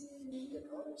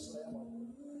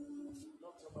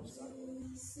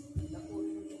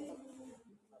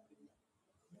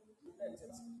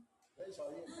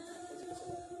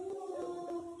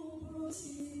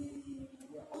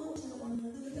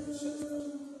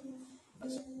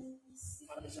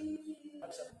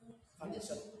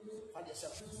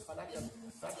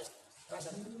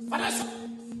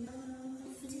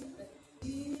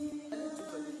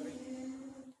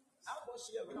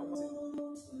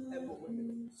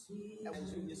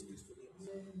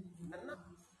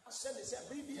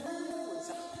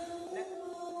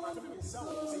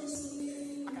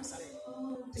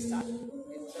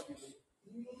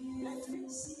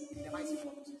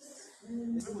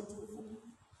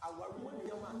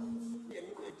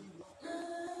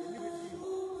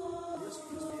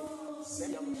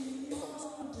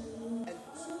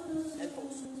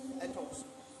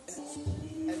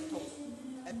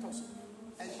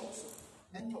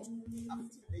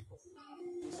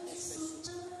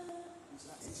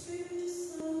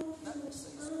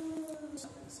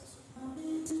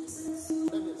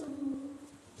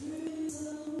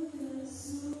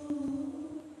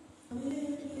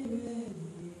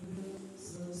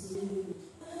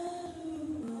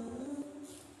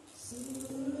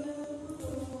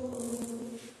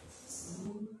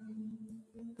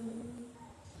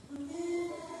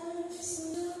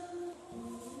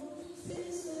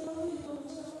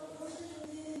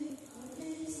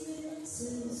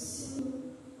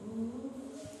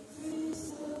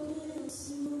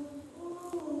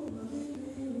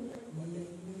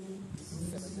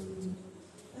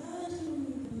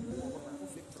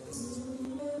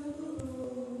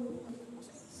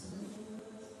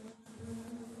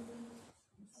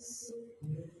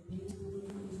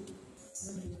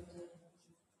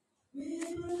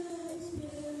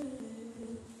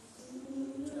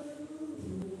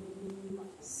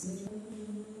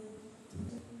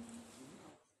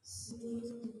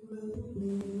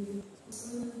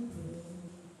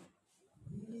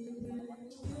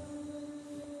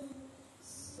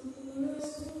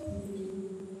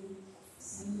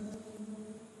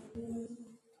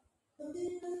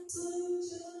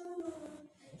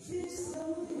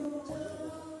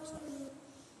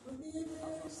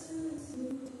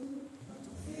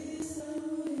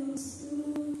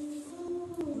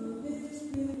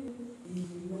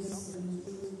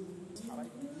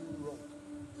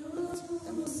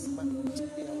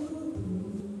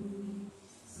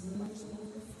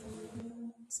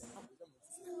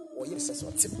 Or yes, that's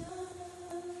what tip.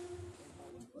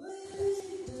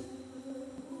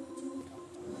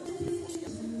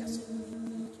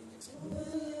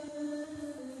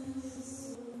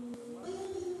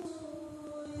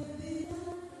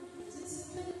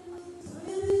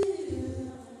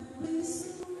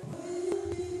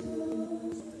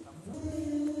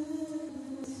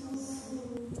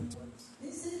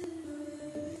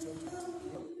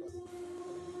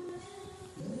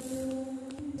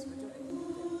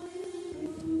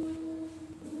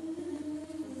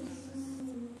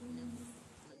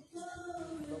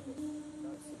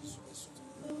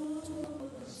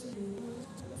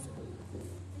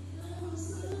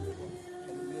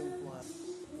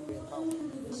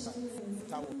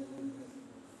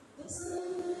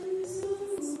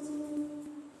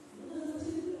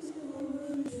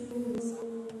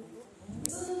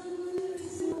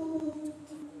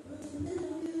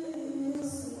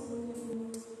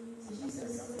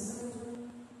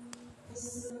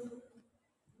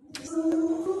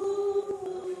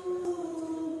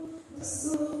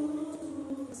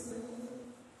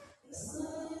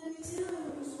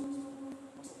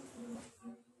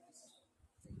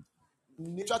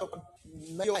 Try to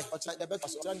make your life the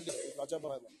best.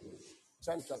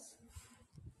 Try to try.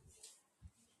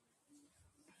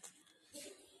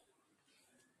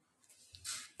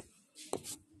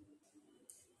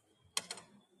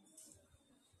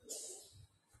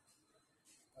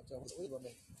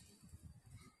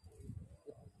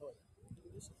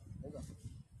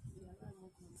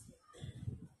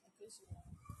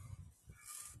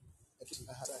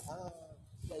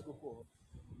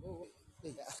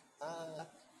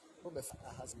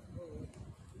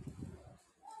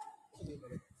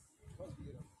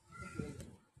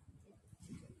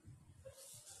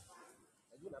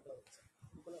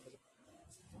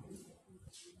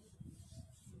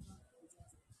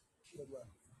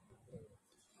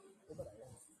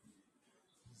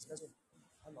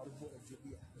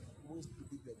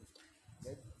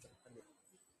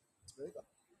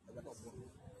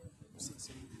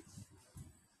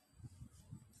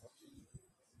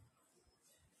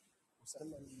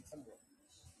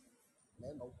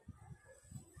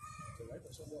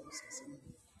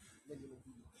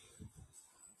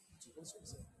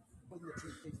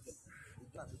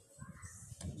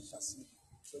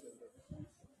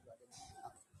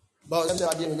 But I'm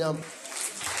saying,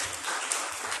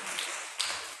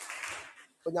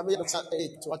 Onyame yɛ sa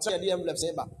to atɛ yɛ envelope sɛ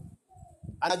ba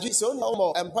anadwo sɛ ɔno ɔmɔ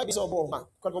ɛmpa bi sɛ ɔbɔ ho a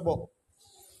kɔkɔbɔ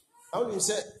awo nim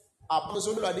sɛ apam so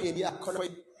no ade yɛ bi akɔnɔ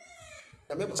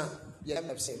na me bɔ yɛ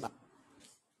envelope sɛ ba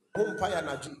ho mpa yɛ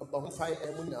anadwo ɔbɔ ho mpa yɛ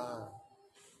ɛmu nyinaa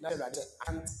na yɛ rade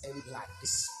ant and like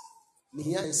this ne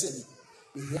hia nsɛ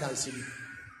bi ne hia nsɛ bi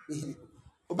ne hia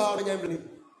obi a ɔnyɛ envelope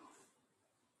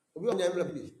obi a ɔnyɛ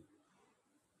envelope bi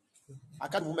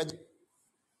aka no mɛgye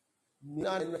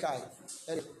nyinaa ne kai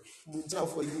ɛne muntina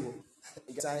for you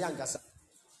because I am gasa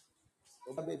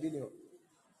oba be bi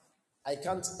I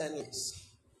can't earn this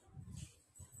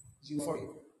you for it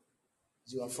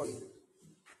you are for it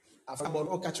after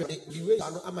no catch the way I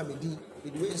know am me di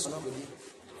the way so no me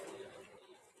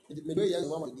di the way yes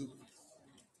mama di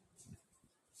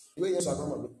the way yes so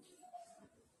no me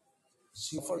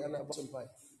you for it na bottom pie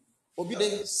obi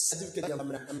dey certificate ya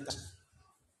amra amta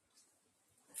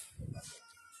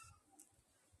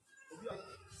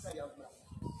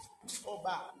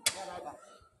Oba, yaba,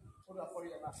 oba for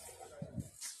you ba.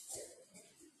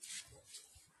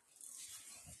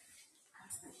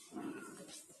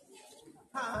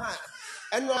 Ha.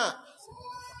 Eno a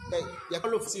ya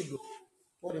call of seed.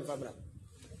 What in fabra?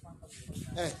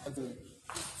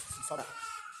 Fabra.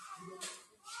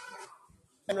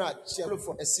 Eno a she look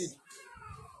for a seed.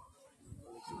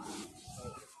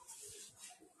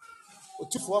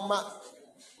 Otu for ma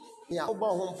ya oba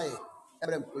ho mpa e.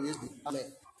 Abraham ko yes bi.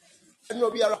 Amen. No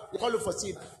be around. You call for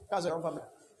seed. That's around family.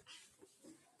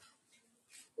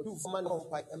 Otu for man home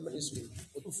pie emre yesu.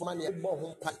 Otu for man e bo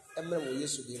home pie emre wo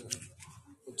yesu de no.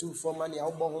 Otu for man e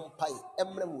bo home pie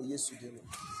emre wo yesu de no.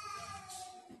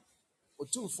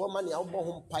 Otu for man e bo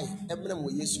home pie emre wo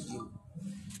yesu de no.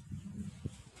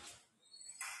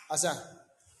 Asa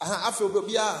afi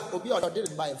obi a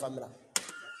did buy family.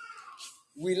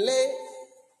 We lay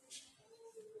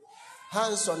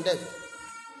hands on them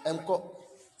and go.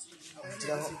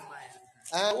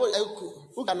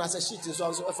 Who can answer shit is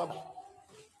also a fab?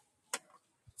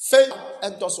 Favor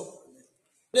and also.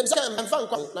 Them say I'm fan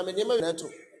come na me name na to.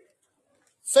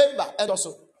 Favor and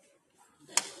also.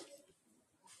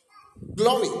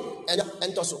 Glory and also.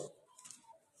 And also.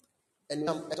 And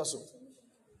also.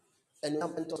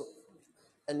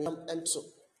 And also.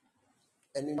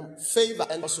 And favor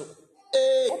and also.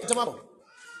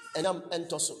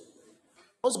 And also.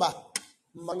 What's about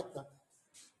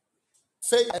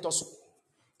faith and also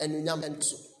and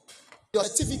your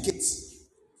certificate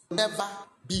will never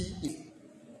be in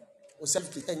or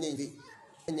certificate any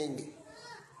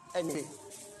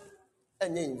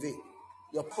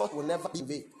your plot will never be in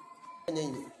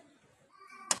vain.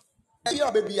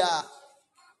 Your baby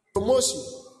promotion,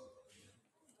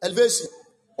 elevation,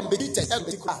 get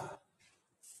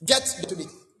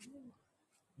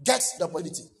the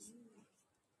opportunity.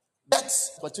 Get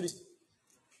opportunity.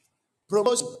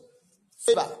 Promotion,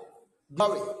 favor,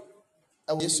 glory,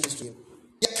 and yes to him.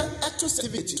 You can actually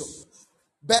certificate it.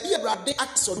 But you are the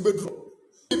acts of the bedroom.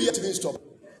 To be at means stop.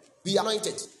 Be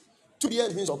anointed. To be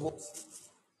at means stop.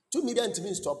 2 million to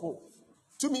means stop.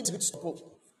 2 million to stop.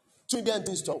 2 million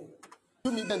to stop.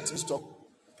 2 million to stop.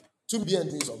 2 million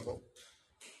to stop.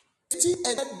 50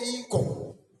 and that day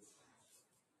come.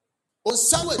 On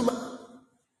somewhere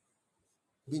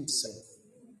being said.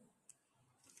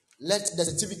 Let the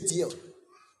certificate here.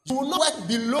 You will not work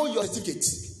below your certificate.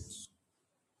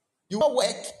 You will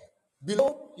work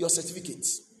below your certificate.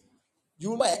 You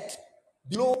will work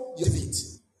below your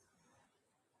certificate.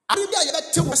 I think I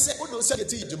have to say, "Oh, no, say it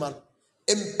to you, man."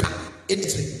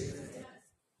 Anything.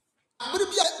 I will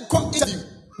be a come interview.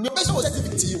 No person will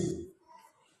certificate to you.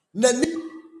 Nani,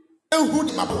 who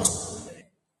the map?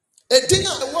 A thing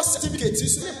I was certificate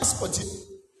is a passport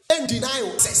and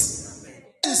deny access.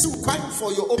 And so fight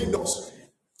for your own nose.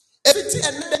 Everything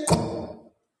and then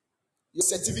your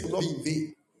certificate will not be in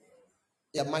vain.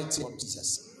 The mighty of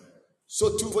Jesus.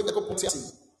 So too for the competition.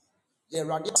 Ye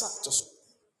radiata to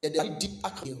ye de deep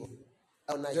akho.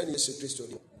 And Nigeria is Christ.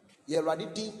 Ye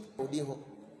radidi odi ho.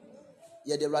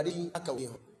 Ye de radidi akawe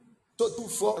ho. To too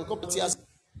for and competition.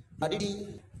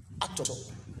 Radidi atɔ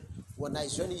wɔ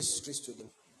Nigeria Yesu Kristo dim.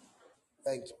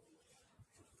 Thank you.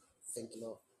 Thank you,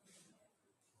 Lord.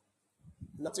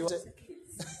 Nothing was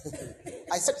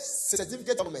I said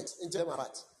certificate government into my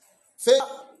heart. Faith,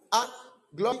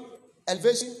 glory,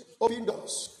 elevation, open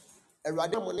doors.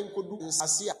 Erade money could do in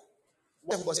Sasia.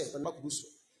 What was it? Not good.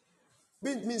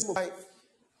 Being means mobile,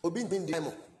 or being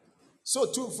demo. So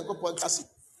too for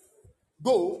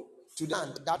go to the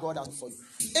land that God has for you.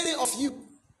 If any of you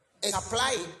is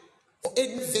applying for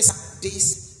any visa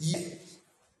this year,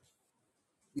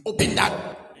 we open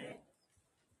that.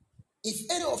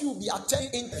 If any of you be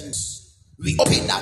attending interviews, we open that.